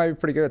you might be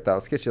pretty good at that.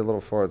 Let's get you a little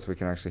forward so we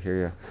can actually hear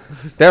you.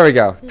 There we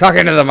go. Talk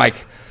into the mic.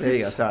 There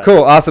you go. Sorry.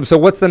 Cool. Awesome. So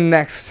what's the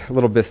next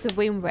little bit?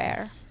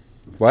 Swimwear.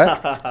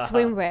 What?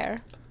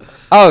 Swimwear.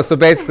 Oh, so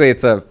basically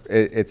it's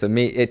a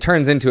meat. It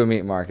turns into a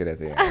meat market at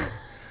the end.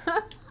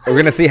 We're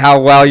gonna see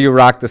how well you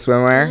rock the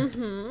swimwear.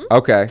 Mm-hmm.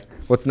 Okay.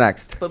 What's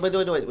next? But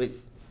wait.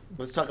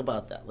 Let's talk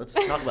about that. Let's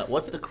talk about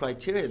what's the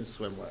criteria in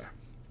swimwear.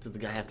 Does the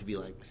guy have to be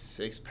like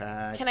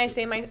 6-pack? Can I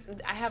say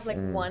I have like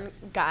one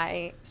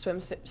guy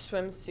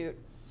swimsuit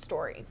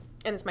story,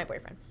 and it's my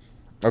boyfriend.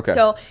 Okay.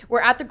 So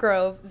we're at the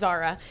Grove,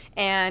 Zara,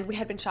 and we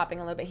had been shopping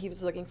a little bit. He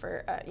was looking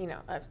for,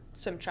 a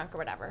swim trunk or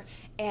whatever.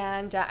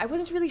 And I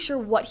wasn't really sure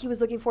what he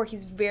was looking for.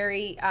 He's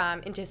very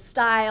into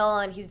style,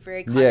 and he's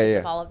very conscious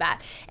of all of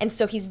that. And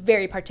so he's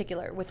very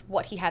particular with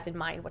what he has in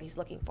mind, what he's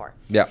looking for.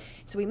 Yeah.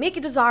 So we make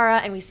it to Zara,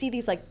 and we see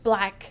these like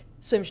black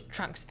swim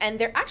trunks, and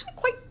they're actually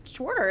quite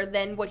shorter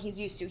than what he's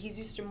used to. He's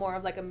used to more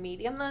of like a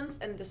medium length,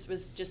 and this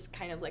was just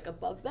kind of like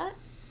above that.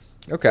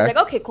 Okay. So he's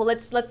like, okay, cool,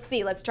 let's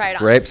see, let's try it on.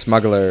 Grape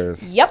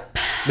smugglers. Yep.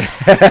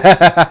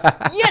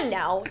 You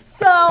know.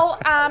 So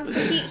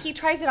he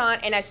tries it on,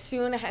 and as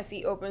soon as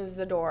he opens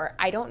the door,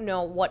 I don't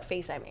know what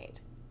face I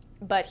made,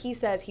 but he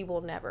says he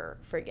will never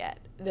forget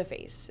the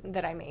face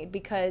that I made,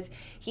 because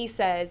he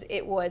says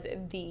it was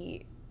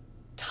the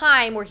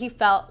time where he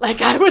felt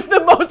like I was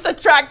the most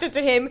attracted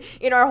to him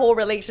in our whole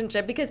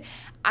relationship, because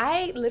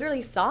I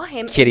literally saw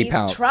him Kitty in these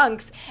pounce.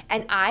 trunks,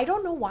 and I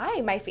don't know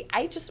why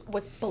I just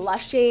was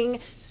blushing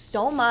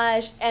so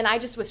much, and I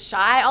just was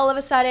shy all of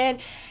a sudden,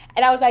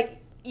 and I was like,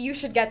 you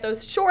should get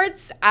those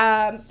shorts.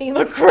 They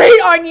look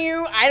great on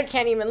you. I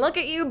can't even look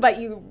at you, but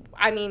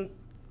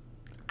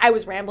I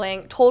was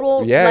rambling.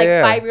 Total,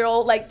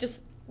 5-year-old, like,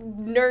 just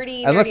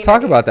nerdy. And let's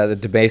talk about that, the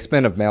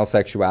debasement of male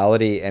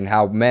sexuality and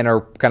how men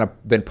are kind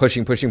of been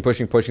pushing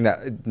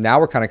that.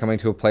 Now we're kind of coming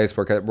to a place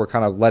where we're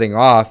kind of letting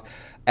off,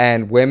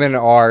 and women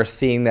are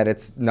seeing that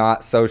it's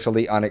not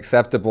socially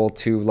unacceptable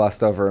to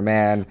lust over a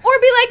man. Or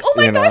be like, oh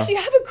my gosh, you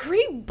have a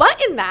great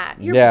butt in that.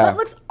 Your butt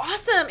looks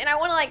awesome, and I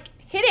want to, like,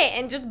 hit it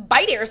and just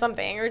bite it or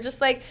something, or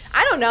just, like,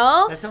 I don't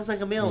know. That sounds like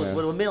what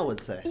a male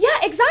would say. Yeah,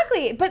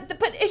 exactly. But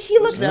he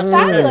looks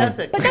fabulous.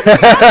 But that's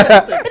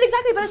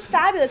exactly. But it's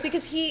fabulous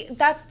because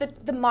that's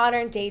the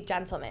modern day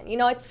gentleman. You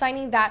know, it's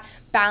finding that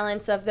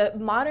balance of the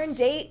modern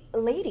day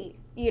lady.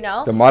 You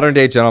know, the modern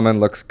day gentleman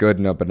looks good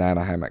in a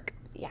banana hammock.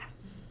 Yeah.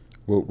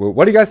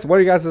 What are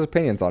you guys'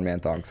 opinions on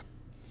man thongs?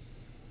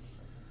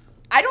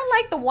 I don't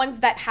like the ones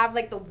that have,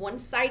 like, the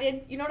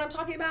one-sided, you know what I'm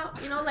talking about?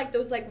 You know, like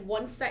those, like,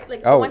 one-sided,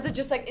 like, the ones that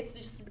just, like, it's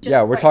just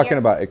yeah, we're right talking here.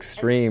 about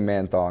extreme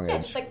man thongage. Yeah,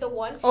 just like the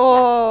one.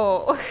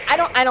 Oh.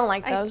 Yeah. I don't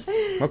like those.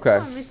 Okay.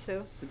 Oh, me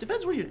too. It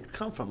depends where you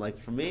come from. Like,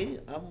 for me,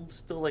 I'm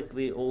still like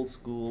the old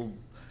school,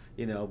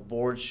 you know,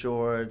 board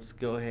shorts,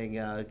 go hang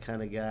out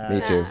kind of guy.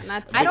 Me too.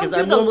 I don't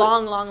do the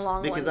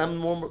long because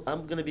ones.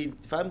 I'm gonna be,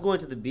 if I'm going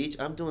to the beach,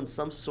 I'm doing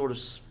some sort of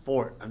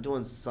sport. I'm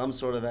doing some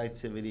sort of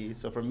activity.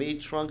 So for me,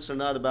 trunks are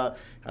not about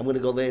I'm gonna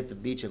go lay at the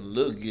beach and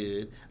look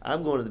good.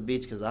 I'm going to the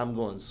beach because I'm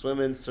going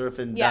swimming,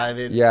 surfing,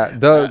 diving. Yeah,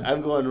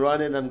 I'm going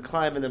running. I'm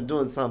climbing. I'm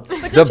doing something.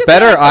 The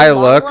better I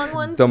look,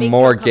 the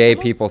more gay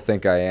people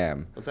think I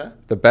am. What's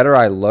that? The better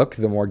I look,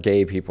 the more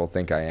gay people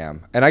think I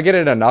am. And I get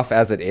it enough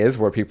as it is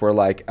where people are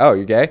like, oh,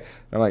 you gay?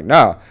 And I'm like,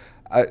 no.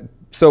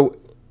 So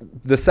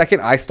the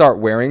second I start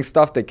wearing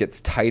stuff that gets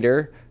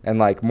tighter and,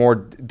 like, more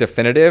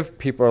definitive,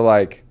 people are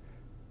like,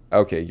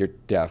 okay, you're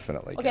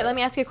definitely gay. Okay, let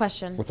me ask you a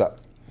question. What's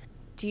up?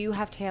 Do you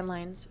have tan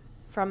lines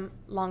from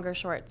longer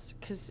shorts?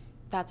 Because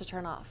that's a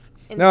turn off.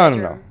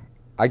 No.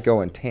 I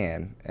go and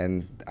tan,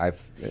 and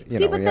I've, but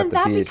then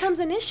that becomes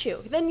an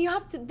issue. Then you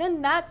have to,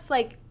 then that's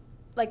like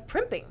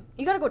primping.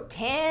 You gotta go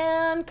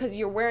tan because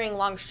you're wearing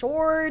long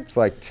shorts. It's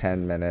like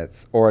 10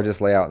 minutes, or I just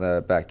lay out in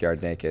the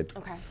backyard naked.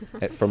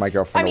 Okay. For my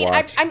girlfriend to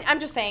watch. I'm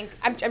just saying.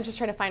 I'm just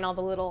trying to find all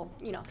the little,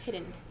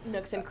 hidden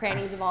nooks and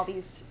crannies of all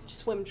these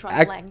swim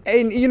trunk lengths.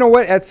 And you know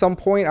what? At some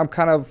point, I'm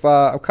kind of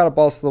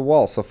balls to the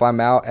wall. So if I'm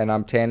out and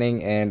I'm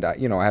tanning and I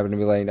happen to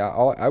be laying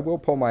down, I will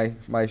pull my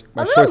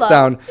shorts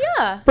down.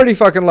 Yeah. Pretty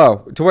fucking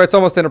low to where it's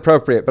almost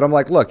inappropriate. But I'm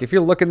like, look, if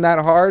you're looking that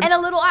hard. And a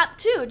little up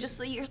too, just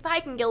so your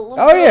thigh can get a little.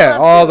 Oh yeah,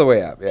 all too. the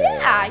way up.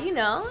 Yeah.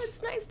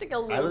 It's nice to get a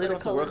little. I really bit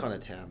don't of have to color. work on a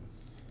tan.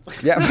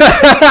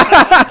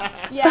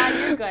 Yeah.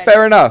 Yeah, you're good.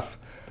 Fair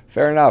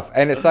enough.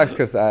 And it sucks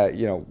because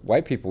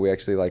white people, we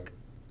actually like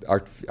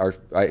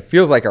it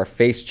feels like our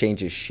face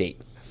changes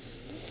shape.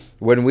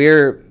 When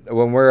we're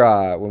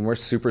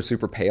super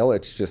super pale,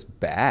 it's just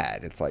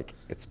bad. It's like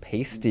it's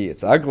pasty,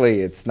 it's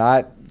ugly, it's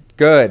not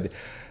good.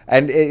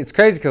 And it's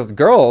crazy because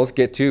girls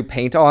get to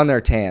paint on their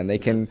tan. They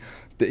can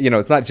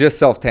it's not just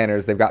self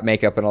tanners, they've got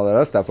makeup and all that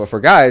other stuff, but for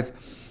guys,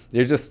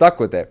 you're just stuck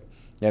with it.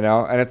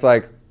 And it's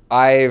like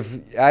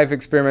I've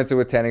experimented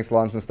with tanning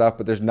salons and stuff,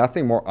 but there's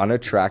nothing more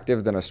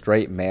unattractive than a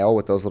straight male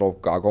with those little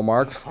goggle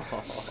marks.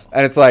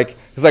 And it's like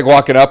he's like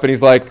walking up and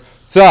he's like,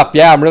 "What's up?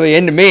 Yeah, I'm really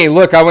into me.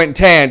 Look, I went and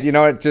tanned."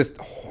 It's just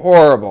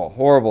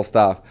horrible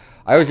stuff.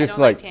 I was just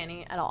don't like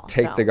tanning at all.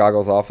 Take the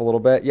goggles off a little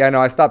bit. Yeah,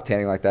 no, I stopped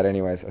tanning like that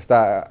anyways.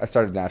 I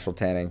started natural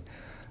tanning.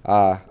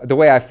 The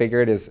way I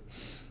figure it is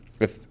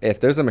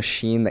if there's a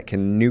machine that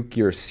can nuke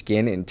your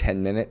skin in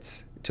 10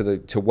 minutes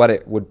to what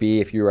it would be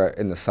if you were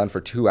in the sun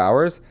for 2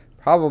 hours,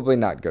 probably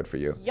not good for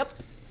you. Yep.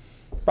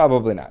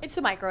 Probably not. It's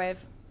a microwave.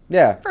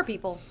 Yeah. For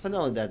people. But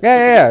not only that.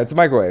 Yeah. It's a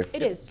microwave.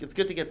 It's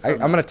good to get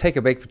sun. I'm going to take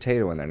a baked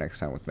potato in there next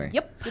time with me.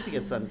 Yep. It's good to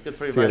get sun. It's good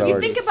for your See body. If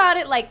you think about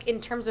it, like, in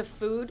terms of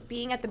food,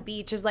 being at the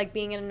beach is like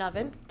being in an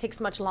oven. It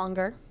takes much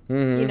longer.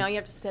 Mm-hmm. You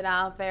have to sit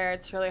out there.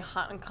 It's really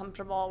hot and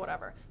uncomfortable,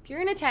 whatever. If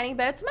you're in a tanning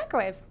bed, it's a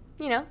microwave.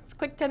 It's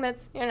quick 10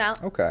 minutes, in and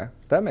out. Okay.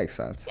 That makes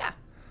sense. Yeah.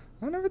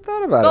 I never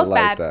thought about Both it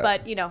like bad,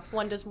 that. but,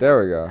 one does more.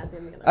 There we go. bad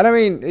than the other. And I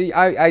mean,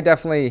 I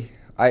definitely,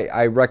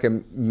 I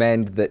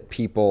recommend that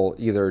people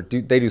either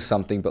do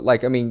something, but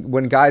like, I mean,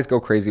 when guys go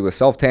crazy with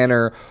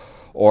self-tanner,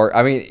 or,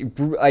 I mean,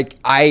 like,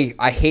 I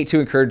hate to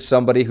encourage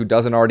somebody who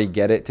doesn't already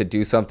get it to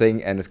do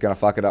something and it's going to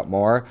fuck it up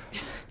more.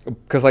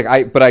 Because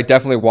but I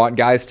definitely want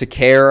guys to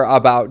care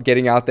about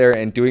getting out there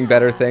and doing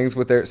better things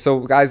with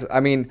so guys, I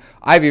mean,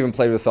 I've even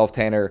played with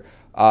self-tanner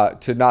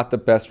to not the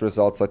best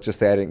results. Let's just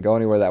say I didn't go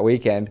anywhere that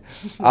weekend.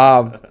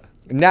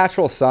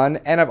 Natural sun,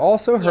 and I've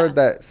also heard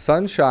that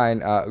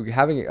sunshine,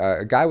 having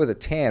a guy with a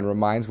tan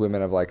reminds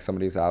women of like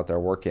somebody who's out there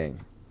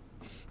working.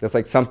 There's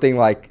like something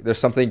there's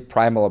something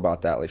primal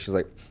about that. Like she's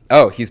like,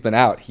 oh, he's been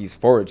out, he's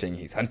foraging,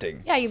 he's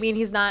hunting. Yeah, you mean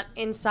he's not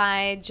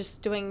inside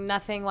just doing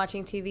nothing,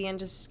 watching TV and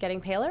just getting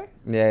paler?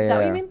 Yeah, Is that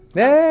what you mean?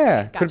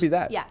 Yeah, Okay, could gotcha. be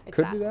that. Yeah, it's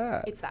could that. be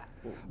that. It's that.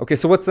 Okay,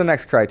 so what's the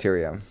next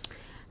criteria?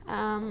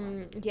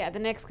 The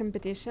next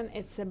competition,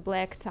 it's a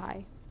black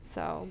tie.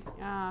 So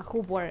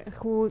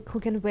who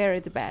can wear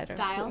it better?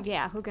 Style?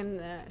 Yeah, who can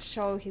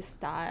show his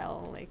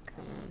style, like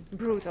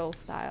brutal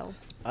style.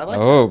 I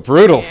like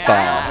brutal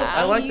Style style. is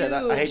I like that.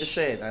 I hate to huge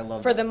say it. I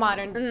love for that. the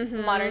modern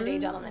day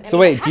gentleman. I So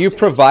mean, it wait, do has you to be.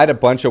 provide a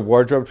bunch of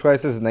wardrobe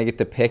choices and they get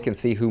to pick and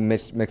see who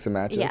mix and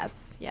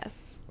matches?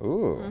 Yes.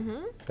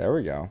 Ooh, there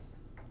we go.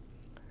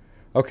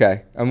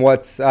 Okay, and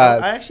what's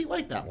I actually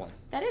like that one.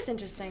 That is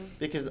interesting.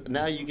 Because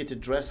now you get to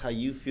dress how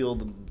you feel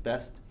the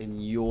best in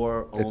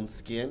your own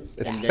skin.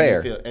 it's and then fair.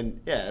 You feel,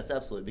 and yeah, it's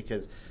absolutely,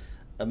 because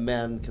a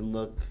man can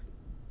look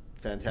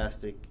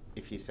fantastic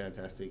if he's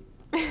fantastic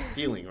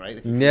feeling, right?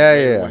 If he feels Yeah,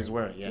 great in yeah. what he's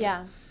wearing.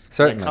 Yeah.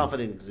 certainly? That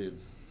confidence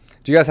exudes.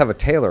 Do you guys have a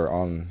tailor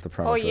on the Oh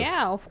premises?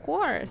 yeah, of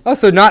course. Oh,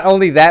 so not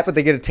only that, but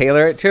they get to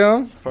tailor it to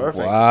him?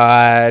 Perfect.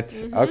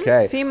 What?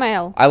 Okay.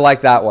 Female. I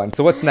like that one.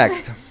 So what's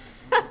next?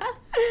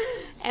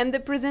 And the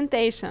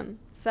presentation.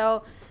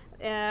 So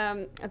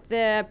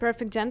the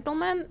perfect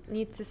gentleman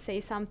needs to say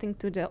something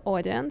to the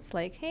audience,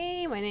 like,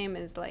 hey, my name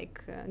is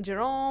like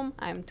Jerome,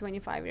 I'm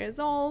 25 years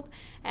old,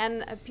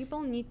 and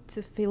people need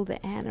to feel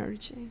the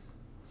energy.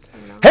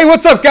 You know? Hey,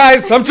 what's up,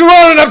 guys? I'm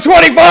Jerome and I'm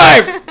 25!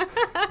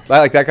 I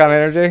like that kind of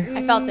energy?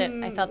 I felt it.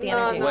 I felt the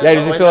energy. no. Yeah,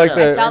 did you feel like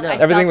I felt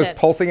everything was it.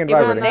 pulsing and It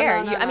was vibrating?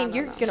 there. No, You, I no, mean, no,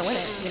 you're no. gonna win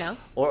it. You know.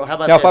 Or how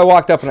about Now, if this? I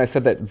walked up and I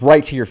said that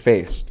right to your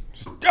face,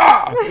 just,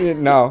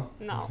 no.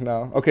 No.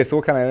 No. Okay, so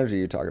what kind of energy are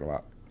you talking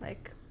about?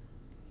 Like,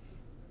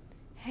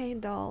 hey,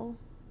 doll,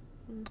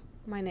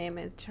 my name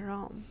is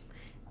Jerome.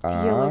 You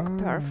look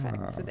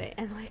perfect today.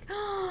 And like,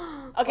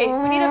 Okay,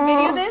 we need to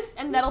video this,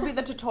 and that'll be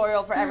the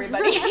tutorial for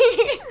everybody.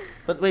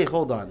 But wait,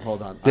 hold on.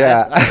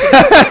 Yeah.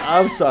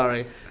 I'm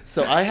sorry.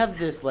 So I have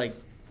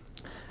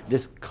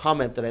this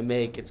comment that I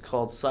make. It's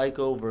called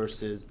psycho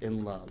versus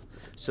in love.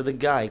 So the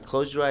guy,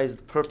 close your eyes,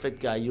 the perfect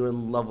guy, you're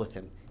in love with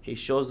him. He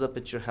shows up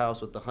at your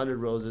house with 100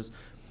 roses,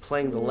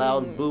 playing the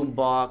loud boom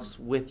box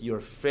with your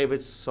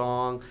favorite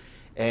song,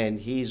 and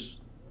he's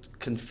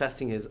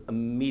confessing his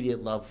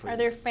immediate love for you. Are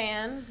there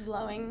fans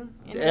blowing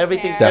in his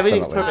Everything's hair?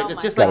 everything's Definitely. perfect. Oh It's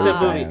my just like the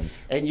God. movie. Fans.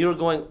 And you're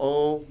going,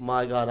 oh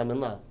my God, I'm in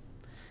love.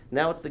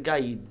 Now it's the guy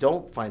you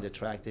don't find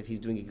attractive. He's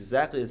doing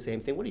exactly the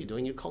same thing. What are you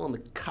doing? You're calling the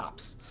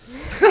cops.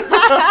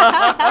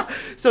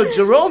 So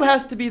Jerome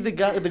has to be the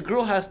guy. The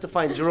girl has to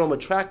find Jerome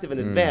attractive in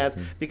advance,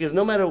 because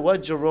no matter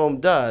what Jerome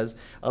does,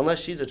 unless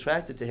she's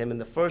attracted to him in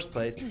the first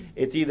place,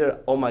 it's either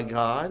oh my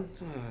God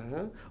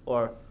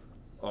or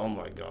oh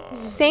my God.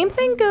 Same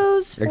thing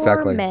goes for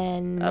Exactly.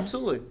 men.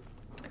 Absolutely.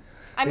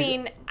 I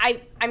mean,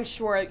 I'm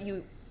sure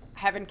you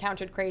have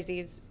encountered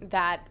crazies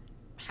that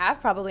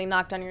have probably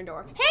knocked on your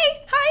door.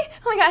 Hey, hi.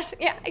 Oh my gosh.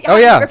 Yeah. Oh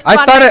yeah, Rips I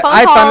them found on it. phone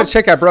I found a calls.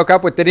 chick I broke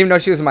up with. Didn't even know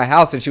she was in my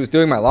house, and she was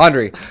doing my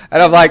laundry.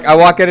 And I'm like, I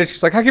walk in and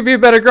she's like, "I could be a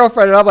better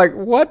girlfriend." And I'm like,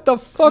 "What the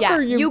fuck Yeah,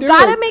 are you doing?"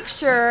 gotta make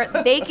sure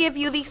they give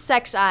you the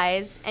sex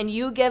eyes and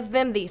you give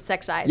them the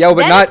sex eyes. Yo,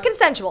 but then not it's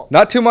consensual.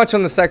 Not too much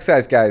on the sex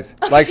eyes, guys.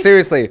 Like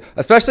seriously,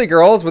 especially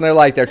girls when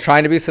they're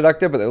trying to be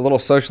seductive, but they're a little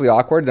socially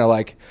awkward, and they're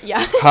like, Yeah.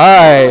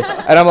 "Hi,"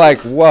 and I'm like,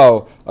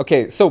 "Whoa."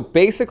 Okay, so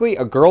basically,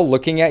 a girl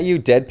looking at you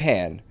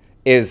deadpan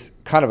is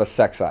kind of a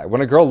sex eye.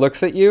 When a girl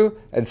looks at you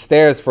and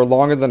stares for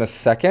longer than a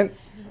second,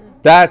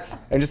 that's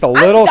and just a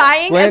little I'm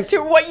dying squint. as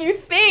to what you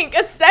think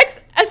a sex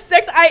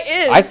eye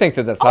is. I think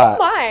that that's Oh hot.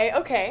 my.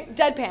 Okay.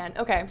 Deadpan.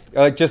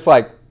 Okay. Just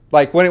like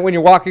when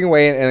you're walking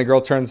away and a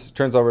girl turns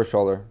over her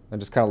shoulder and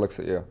just kind of looks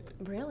at you.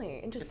 Really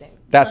interesting.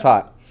 That's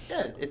hot.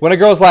 Yeah. When a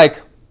girl's like,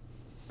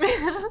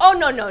 Oh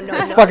no.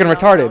 That's fucking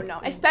retarded. No.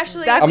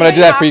 Especially. I'm gonna when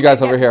do that have for you to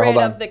guys over get here. Hold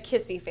rid on. of the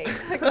kissy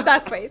face.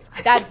 that face.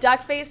 That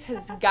duck face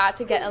has got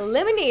to get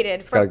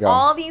eliminated gotta from go.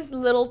 all these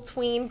little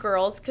tween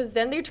girls, because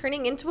then they're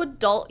turning into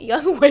adult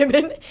young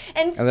women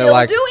and they're still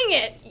like, doing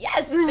it.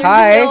 Yes, they're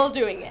 "Hi." still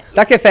doing it.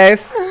 "Duck your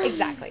face."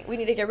 Exactly. We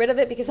need to get rid of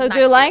it because So it's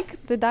do you not cute.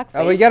 like the duck face?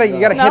 Oh, well, you gotta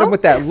hit No? him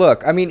with that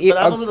look. I mean, But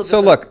I'm a little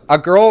so different. look, a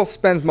girl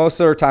spends most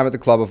of her time at the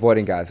club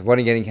avoiding guys,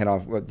 avoiding getting hit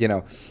on,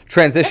 That's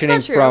transitioning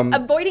not true. from.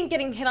 Avoiding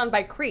getting hit on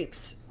by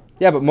creeps.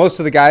 Yeah, but most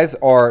of the guys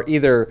are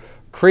either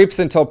creeps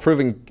until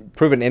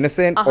proven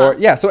innocent, or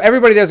so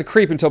everybody there's a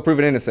creep until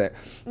proven innocent,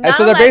 and Not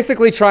so they're unless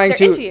basically trying they're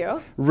to into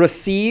you.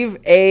 receive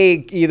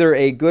either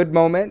a good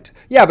moment.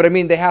 Yeah, but I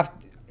mean,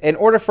 in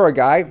order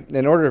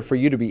for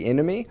you to be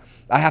into me,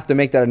 I have to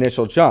make that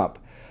initial jump.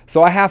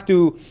 So I have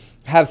to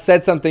have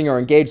said something or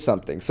engaged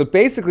something. So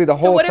basically, the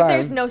So whole what time. if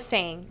there's no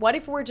saying? What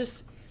if we're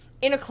just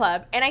in a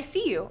club and I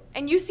see you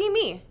and you see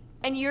me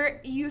and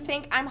you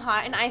think I'm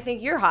hot and I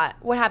think you're hot?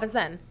 What happens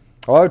then?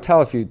 Oh, I would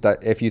tell if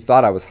you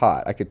thought I was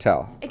hot. I could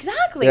tell.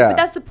 Exactly. Yeah. But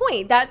that's the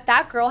point.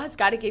 That girl has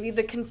got to give you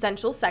the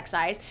consensual sex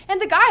eyes, and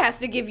the guy has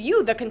to give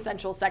you the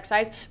consensual sex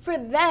eyes, for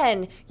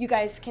then you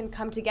guys can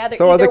come together.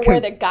 So are either the where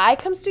the guy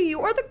comes to you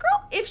or the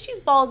girl, if she's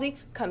ballsy,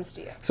 comes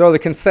to you. So are the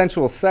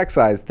consensual sex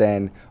eyes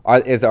then?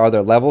 Are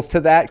there levels to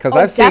that? Because Oh,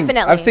 I've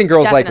seen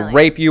girls like definitely.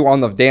 rape you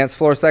on the dance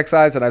floor sex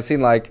eyes, and I've seen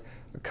like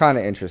kind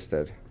of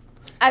interested.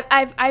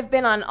 I've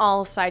been on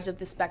all sides of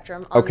the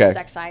spectrum on Okay. the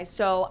sex eyes.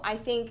 So I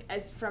think,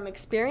 as from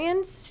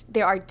experience,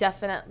 there are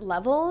definite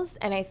levels,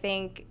 and I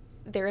think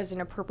there is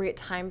an appropriate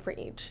time for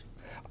each.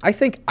 I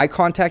think eye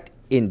contact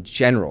in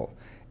general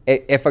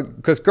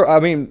because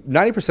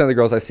 90% of the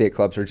girls I see at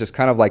clubs are just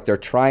kind of like they're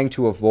trying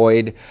to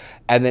avoid,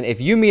 and then if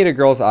you meet a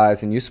girl's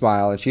eyes and you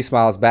smile and she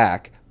smiles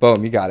back,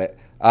 boom, you got it.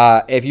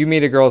 If you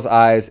meet a girl's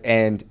eyes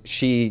and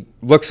she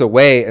looks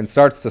away and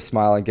starts to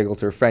smile and giggle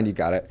to her friend, you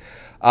got it.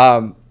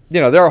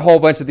 There are a whole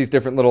bunch of these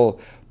different little,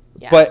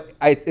 but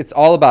it's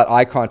all about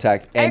eye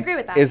contact. And I agree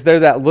with that. Is there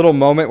that little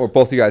moment where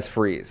both of you guys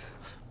freeze?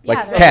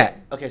 Like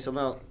cat. Okay, so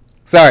now.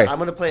 Sorry. I'm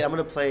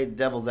gonna play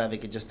devil's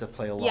advocate just to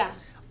play along. Yeah.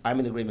 I'm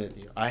in agreement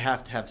with you. I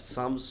have to have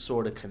some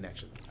sort of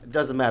connection. It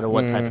doesn't matter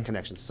what type of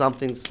connection.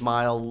 Something,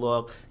 smile,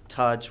 look,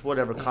 touch,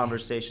 whatever,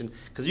 conversation.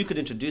 Because you could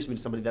introduce me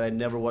to somebody that I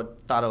never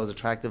thought I was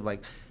attractive,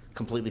 like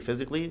completely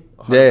physically,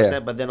 100%. Yeah.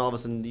 But then all of a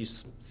sudden you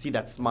see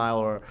that smile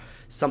or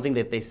something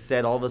that they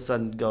said all of a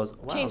sudden goes,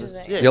 wow. Changes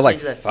it. You're like,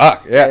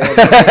 fuck, yeah.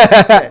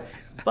 Yeah.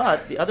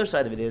 But the other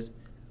side of it is,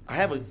 I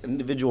have an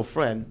individual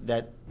friend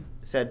that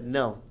said,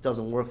 no, it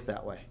doesn't work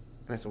that way.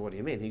 And I said, what do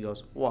you mean? He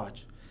goes,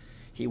 watch.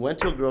 He went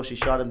to a girl, she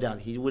shot him down.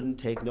 He wouldn't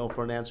take no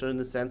for an answer in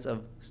the sense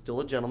of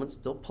still a gentleman,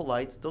 still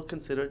polite, still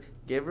considerate,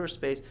 gave her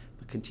space,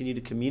 but continued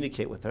to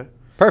communicate with her.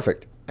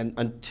 Perfect. And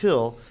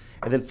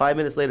then 5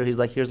 minutes later, he's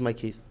like, here's my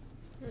keys.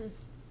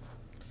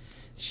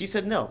 She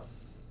said no,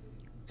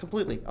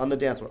 completely, on the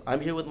dance floor. I'm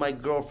here with my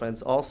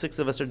girlfriends. All 6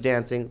 of us are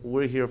dancing.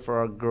 We're here for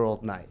our girl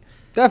night.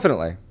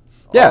 Definitely.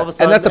 Yeah,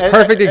 and that's a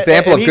perfect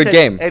example of good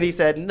game. And he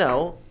said,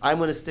 no, I'm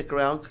going to stick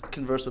around,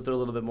 converse with her a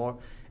little bit more,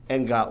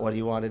 and got what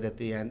he wanted at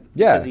the end.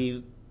 Yeah.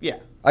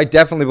 I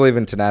definitely believe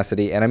in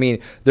tenacity. And I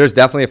mean, there's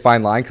definitely a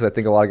fine line because I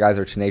think a lot of guys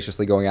are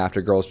tenaciously going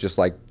after girls just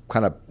like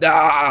kind of,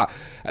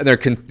 and they're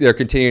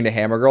continuing to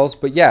hammer girls.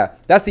 But yeah,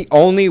 that's the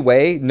only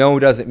way. No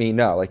doesn't mean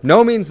no. Like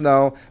no means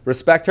no.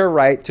 Respect her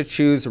right to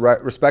choose,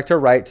 respect her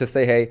right to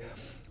say, hey.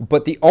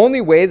 But the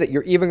only way that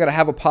you're even going to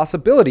have a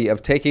possibility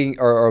of taking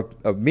or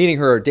of meeting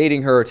her or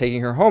dating her or taking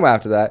her home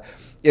after that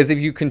is if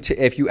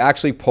you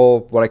actually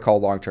pull what I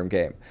call long-term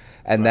game.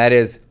 And that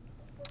is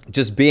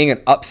just being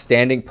an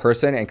upstanding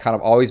person and kind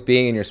of always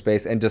being in your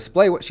space and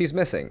display what she's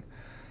missing.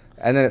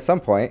 And then at some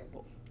point,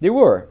 you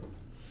were.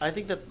 I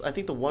think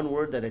the one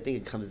word that I think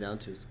it comes down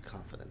to is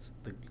confidence.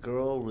 The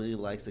girl really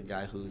likes a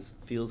guy who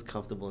feels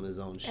comfortable in his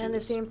own shoes. And the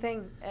same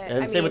thing.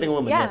 And same with a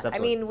woman, yes,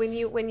 absolutely. I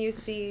mean, when you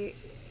see,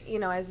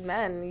 as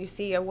men, you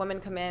see a woman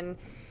come in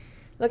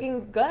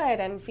looking good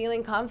and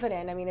feeling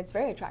confident. I mean, it's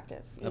very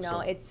attractive. You know,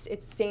 it's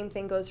same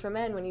thing goes for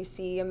men. When you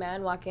see a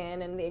man walk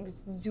in and they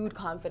exude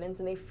confidence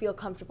and they feel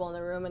comfortable in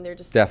the room and they're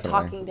just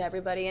talking to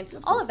everybody and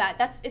all of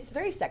that. It's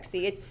very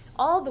sexy. It's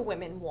all the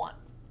women want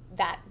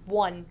that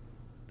one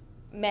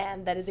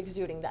man that is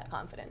exuding that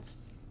confidence.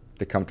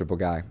 The comfortable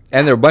guy.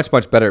 And they're much,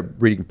 much better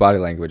at reading body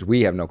language.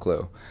 We have no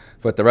clue.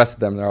 But the rest of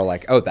them, they're all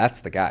like, oh,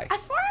 that's the guy.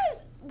 As far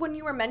as when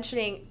you were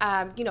mentioning,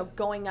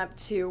 going up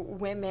to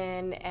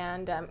women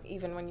and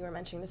even when you were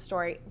mentioning the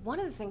story, one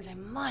of the things I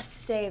must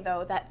say,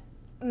 though, that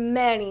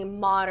many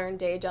modern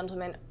day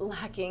gentlemen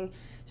lacking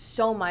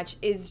so much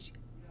is,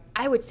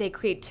 I would say,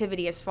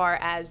 creativity as far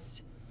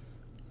as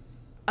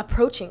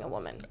approaching a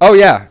woman. Oh,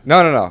 yeah.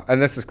 No. And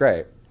this is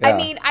great. Yeah. I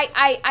mean,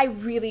 I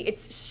really,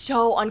 it's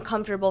so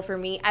uncomfortable for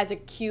me as a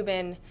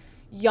Cuban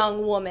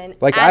young woman.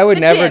 Like I would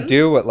never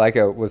do what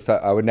Lika was.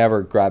 I would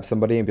never grab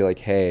somebody and be like,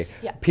 "Hey,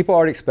 people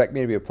already expect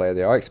me to be a player.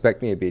 They already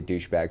expect me to be a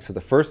douchebag. So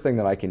the first thing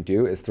that I can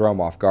do is throw them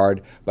off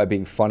guard by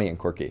being funny and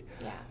quirky,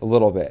 a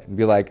little bit, and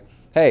be like,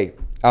 "Hey,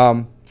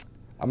 I'm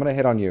gonna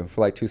hit on you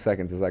for like 2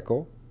 seconds. Is that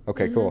cool?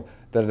 Okay, cool.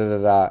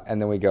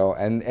 And then we go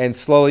and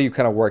slowly you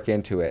kind of work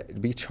into it.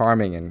 Be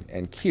charming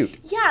and cute.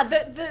 Yeah,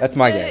 that's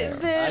my game.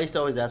 I used to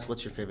always ask,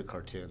 "What's your favorite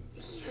cartoon?"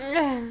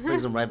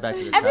 Brings them right back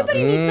to their childhood.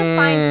 Everybody needs to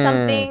find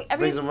something.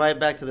 Brings them right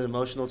back to their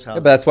emotional childhood.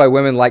 Yeah, but that's why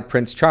women like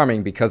Prince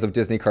Charming, because of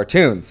Disney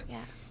cartoons. Yeah.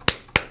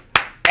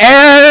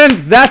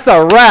 And that's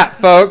a wrap,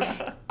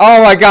 folks.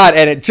 Oh my God!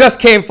 And it just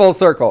came full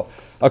circle.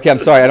 Okay, I'm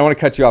sorry. I don't want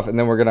to cut you off, and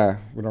then we're gonna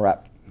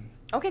wrap.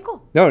 Okay,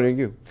 cool. No,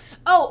 you.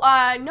 Oh,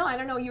 no, I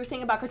don't know what you were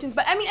saying about cartoons,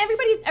 but I mean,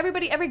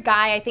 every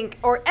guy, I think,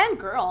 and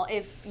girl,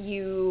 if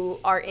you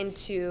are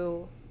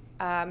into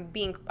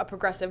being a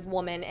progressive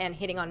woman and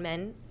hitting on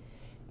men,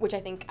 which I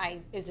think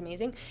is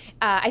amazing,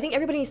 I think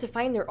everybody needs to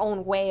find their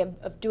own way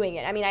of doing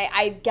it. I mean,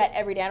 I get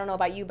every day, I don't know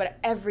about you, but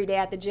every day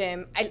at the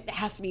gym, it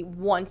has to be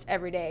once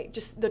every day,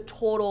 just the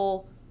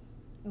total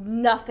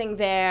nothing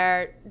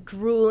there,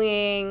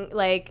 drooling,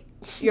 like,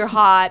 you're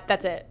hot,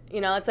 that's it.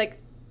 You know, it's like,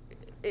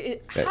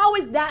 how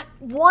is that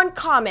one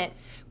comment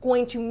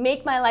going to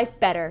make my life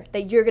better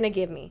that you're going to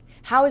give me?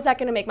 How is that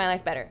going to make my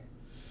life better?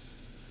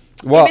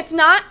 Well, if it's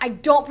not, I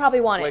don't probably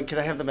want it. Wait, can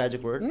I have the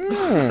magic word?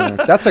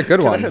 That's a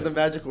good one. Can I have the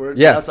magic word?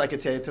 Yes. So I could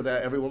say it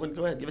to every woman.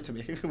 Go ahead, give it to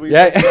me.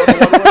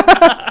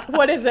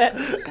 What is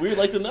it? We would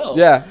like to know.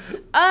 Yeah.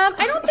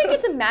 I don't think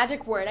it's a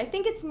magic word. I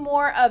think it's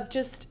more of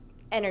just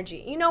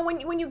energy. You know,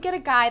 when you get a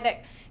guy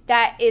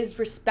that is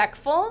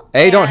respectful.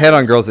 Don't hit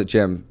on girls at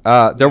gym.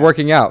 They're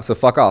working out, so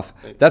fuck off.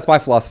 That's my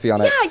philosophy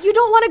on it. Yeah, you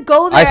don't want to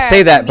go there. I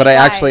say that, but I've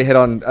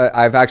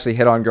actually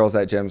hit on girls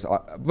at gyms.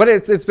 But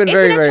it's been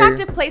very, very. It's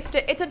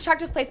an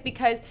attractive place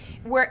because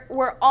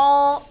we're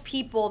all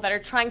people that are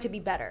trying to be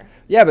better.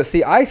 Yeah, but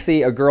see, I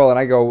see a girl and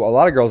I go, a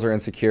lot of girls are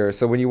insecure.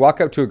 So when you walk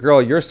up to a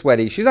girl, you're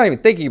sweaty. She's not even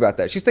thinking about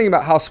that. She's thinking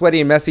about how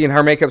sweaty and messy and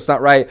her makeup's not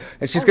right,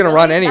 and she's gonna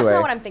run anyway. That's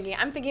not what I'm thinking.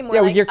 I'm thinking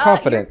more you're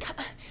confident.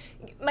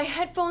 My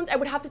headphones, I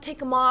would have to take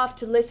them off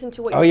to listen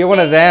to what you're saying. Oh, you're one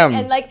of them.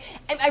 And like,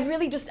 I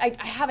really just, I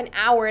have an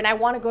hour and I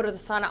want to go to the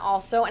sauna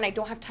also, and I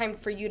don't have time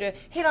for you to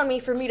hit on me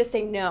for me to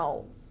say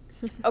no.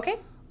 Okay?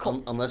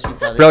 Cool. Unless you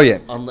thought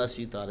Brilliant. Unless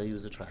you thought he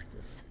was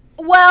attractive.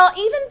 Well,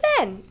 even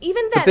then,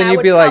 I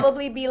would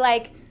probably be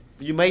like,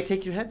 you might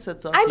take your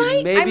headsets off. I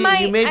might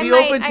be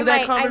open to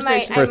that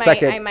conversation. For a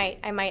second. I might.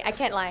 I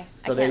can't lie.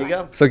 So there you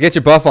go. So get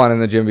your buff on in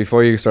the gym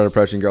before you start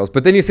approaching girls.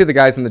 But then you see the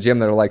guys in the gym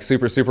that are like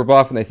super, super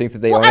buff and they think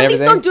that they own everything. At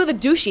least don't do the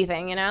douchey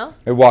thing, you know?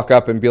 They walk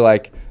up and be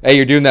like, hey,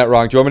 you're doing that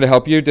wrong. Do you want me to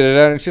help you?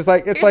 And she's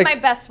like, Here's my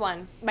best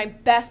one. My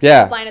best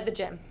line at the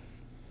gym.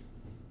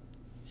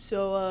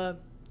 So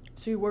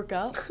you work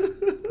out?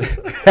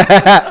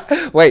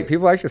 Wait,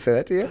 people actually say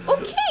that to you?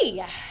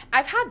 Okay.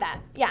 I've had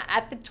that. Yeah,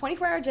 at the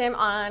 24-hour gym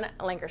on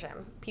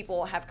Lancashire.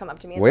 People have come up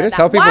to me and Way said to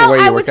tell that people while where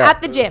you I work was out.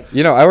 at the gym.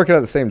 You know, I work out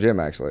at the same gym,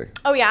 actually.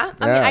 Oh, yeah?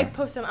 I mean, Yeah. I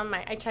post them on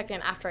I check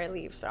in after I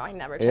leave, so I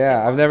never check in.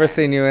 Yeah, I've never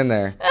seen you in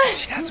there.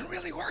 She doesn't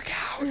really work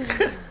out.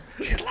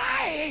 She's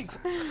lying.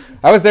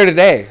 I was there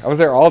today. I was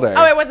there all day.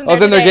 Oh, I wasn't there I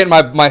was in there today.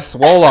 getting my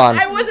swole on.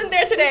 I wasn't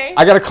there today.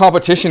 I got a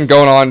competition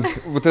going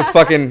on with this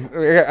fucking.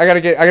 I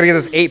gotta get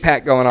this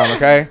 8-pack going on.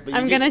 Okay.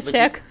 I'm gonna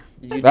check.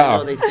 You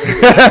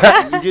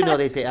do know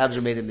they say abs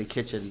are made in the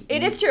kitchen.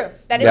 It is true.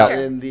 That is true.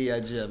 In the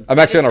gym. I'm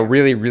actually on a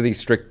really, really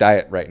strict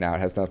diet right now.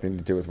 It has nothing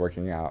to do with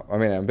working out. I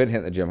mean, I've been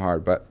hitting the gym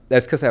hard, but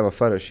that's because I have a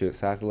photo shoot,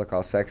 so I have to look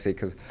all sexy.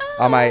 Because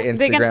on my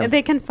Instagram,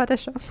 they can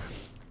Photoshop.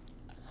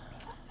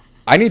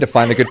 I need to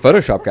find a good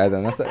Photoshop guy.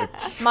 Then that's it.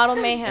 Model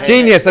mayhem.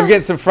 Genius! I'm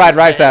getting some fried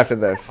rice after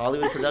this.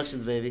 Hollywood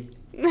Productions, baby.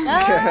 There we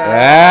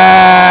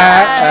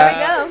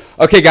go.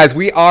 Okay, guys,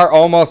 we are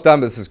almost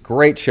done. This is a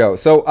great show.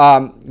 So,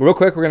 real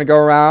quick, we're gonna go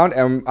around,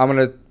 and I'm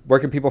gonna. Where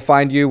can people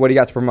find you? What do you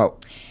got to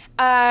promote?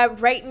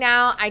 Right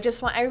now, I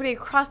just want everybody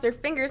to cross their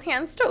fingers,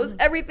 hands, toes,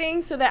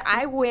 everything, so that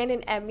I win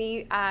an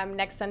Emmy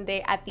next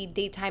Sunday at the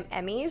Daytime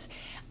Emmys.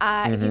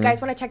 If you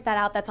guys want to check that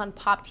out, that's on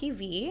Pop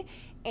TV.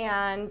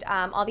 And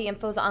all the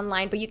info's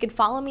online. But you can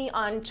follow me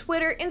on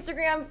Twitter,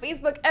 Instagram,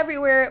 Facebook,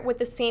 everywhere with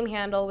the same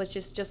handle, which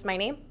is just my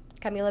name,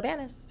 Camila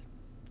Banus.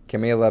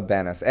 Camila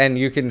Banus. And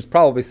you can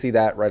probably see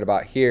that right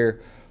about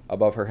here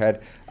above her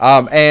head.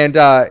 And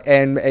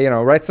you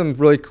know, write some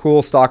really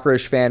cool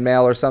stalkerish fan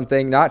mail or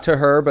something, not to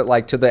her, but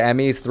like to the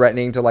Emmys,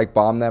 threatening to like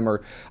bomb them,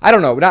 or I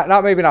don't know,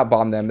 maybe not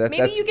bomb them.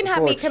 Maybe you can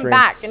have me come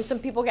back and some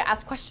people get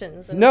asked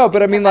questions. And no,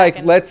 but I mean, like,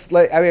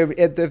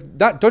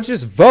 don't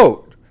just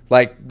vote.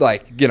 Like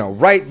you know,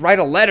 write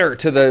a letter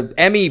to the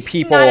Emmy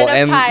people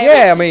and time.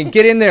 Yeah, I mean,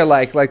 get in there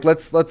like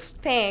let's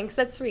Thanks,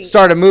 that's sweet.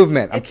 Start a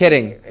movement. I'm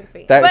kidding. Sweet. It's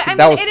sweet. But I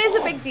mean, it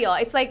is a big deal.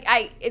 It's like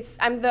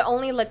I'm the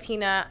only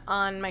Latina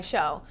on my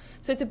show,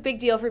 so it's a big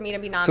deal for me to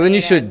be nominated. So then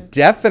you should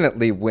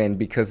definitely win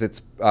because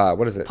it's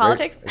what is it?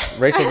 Politics?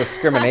 Racial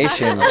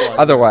discrimination.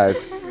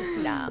 Otherwise,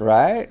 no.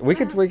 Right? We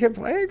could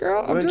play,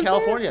 girl. We're in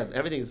California.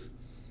 Everything's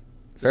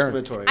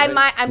discriminatory.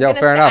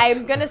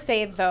 I'm gonna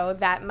say though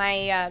that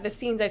my the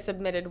scenes I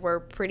submitted were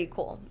pretty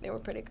cool. They were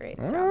pretty great.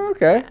 So,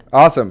 okay, yeah.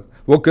 Awesome.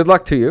 Well, good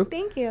luck to you.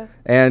 Thank you.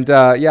 And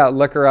yeah,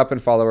 look her up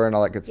and follow her and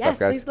all that good stuff,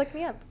 guys. Yes, please look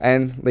me up.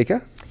 And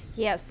Lika?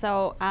 Yeah,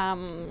 so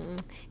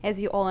as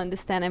you all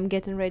understand, I'm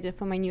getting ready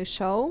for my new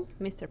show,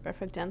 Mr.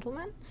 Perfect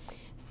Gentleman.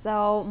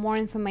 So more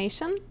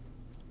information,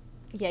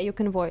 you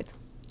can vote.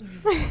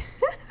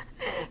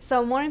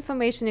 So more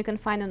information you can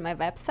find on my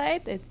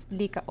website. It's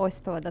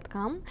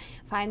likaosipova.com.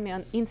 Find me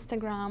on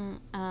Instagram,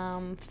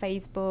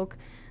 Facebook,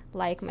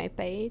 like my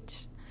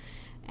page,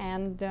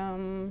 and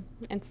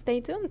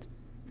stay tuned.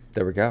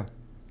 There we go.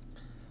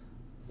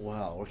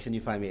 Wow, where can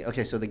you find me?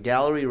 Okay, so the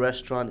Gallery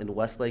Restaurant in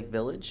Westlake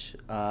Village,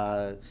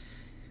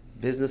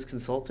 business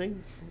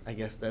consulting, I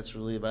guess that's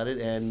really about it,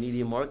 and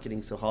media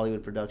marketing, so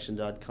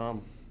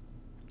hollywoodproduction.com.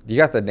 You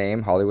got the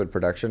name,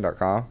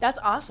 hollywoodproduction.com? That's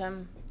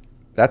awesome.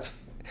 That's...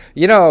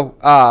 You know,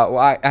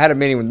 I had a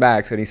meeting with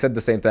Max, and he said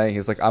the same thing.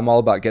 He's like, I'm all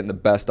about getting the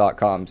best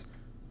 .coms.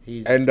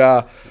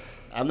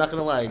 I'm not going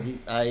to lie.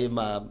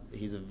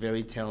 He's a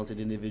very talented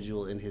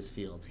individual in his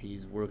field. He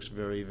works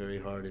very, very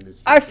hard in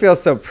his field. I feel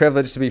so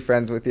privileged to be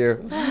friends with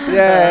you.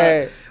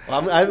 Yay.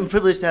 Well, I'm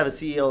privileged to have a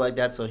CEO like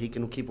that so he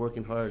can keep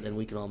working hard and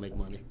we can all make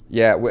money.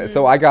 Yeah,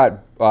 so I got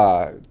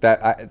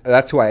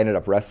that's who I ended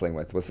up wrestling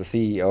with, was the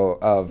CEO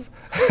of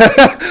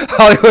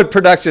Hollywood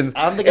Productions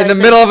in the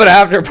middle of an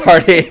after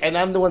party. And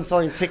I'm the one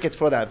selling tickets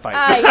for that fight.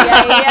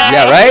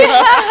 Yeah,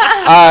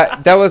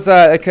 right? That was,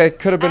 it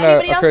could have been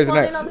a crazy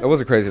night. It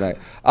was a crazy night.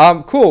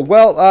 Cool.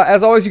 Well,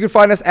 as always, you can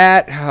find us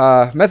at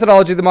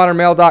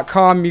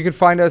methodologythemodernmale.com. You can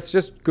find us,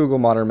 just Google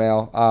Modern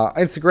Male.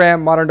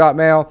 Instagram,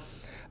 modern.male.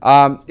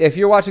 If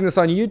you're watching this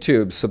on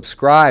YouTube,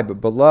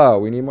 subscribe below.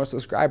 We need more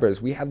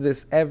subscribers. We have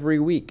this every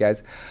week,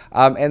 guys.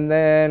 And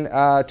then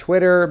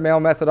Twitter, Male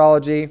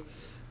Methodology.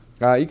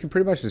 You can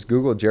pretty much just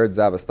Google Jerod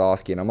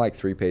Zavistoski, and I'm like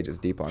 3 pages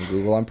deep on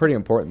Google. I'm pretty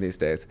important these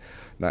days.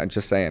 Not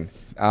just saying.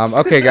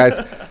 Okay, guys.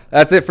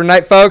 That's it for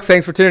tonight, folks.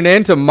 Thanks for tuning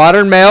in to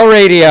Modern Male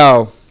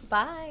Radio.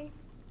 Bye.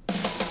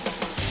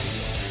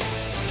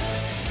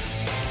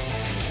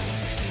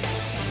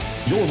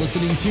 You're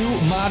listening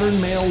to Modern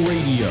Male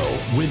Radio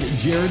with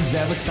Jerod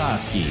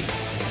Zavistoski,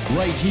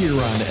 right here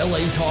on LA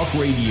Talk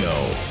Radio.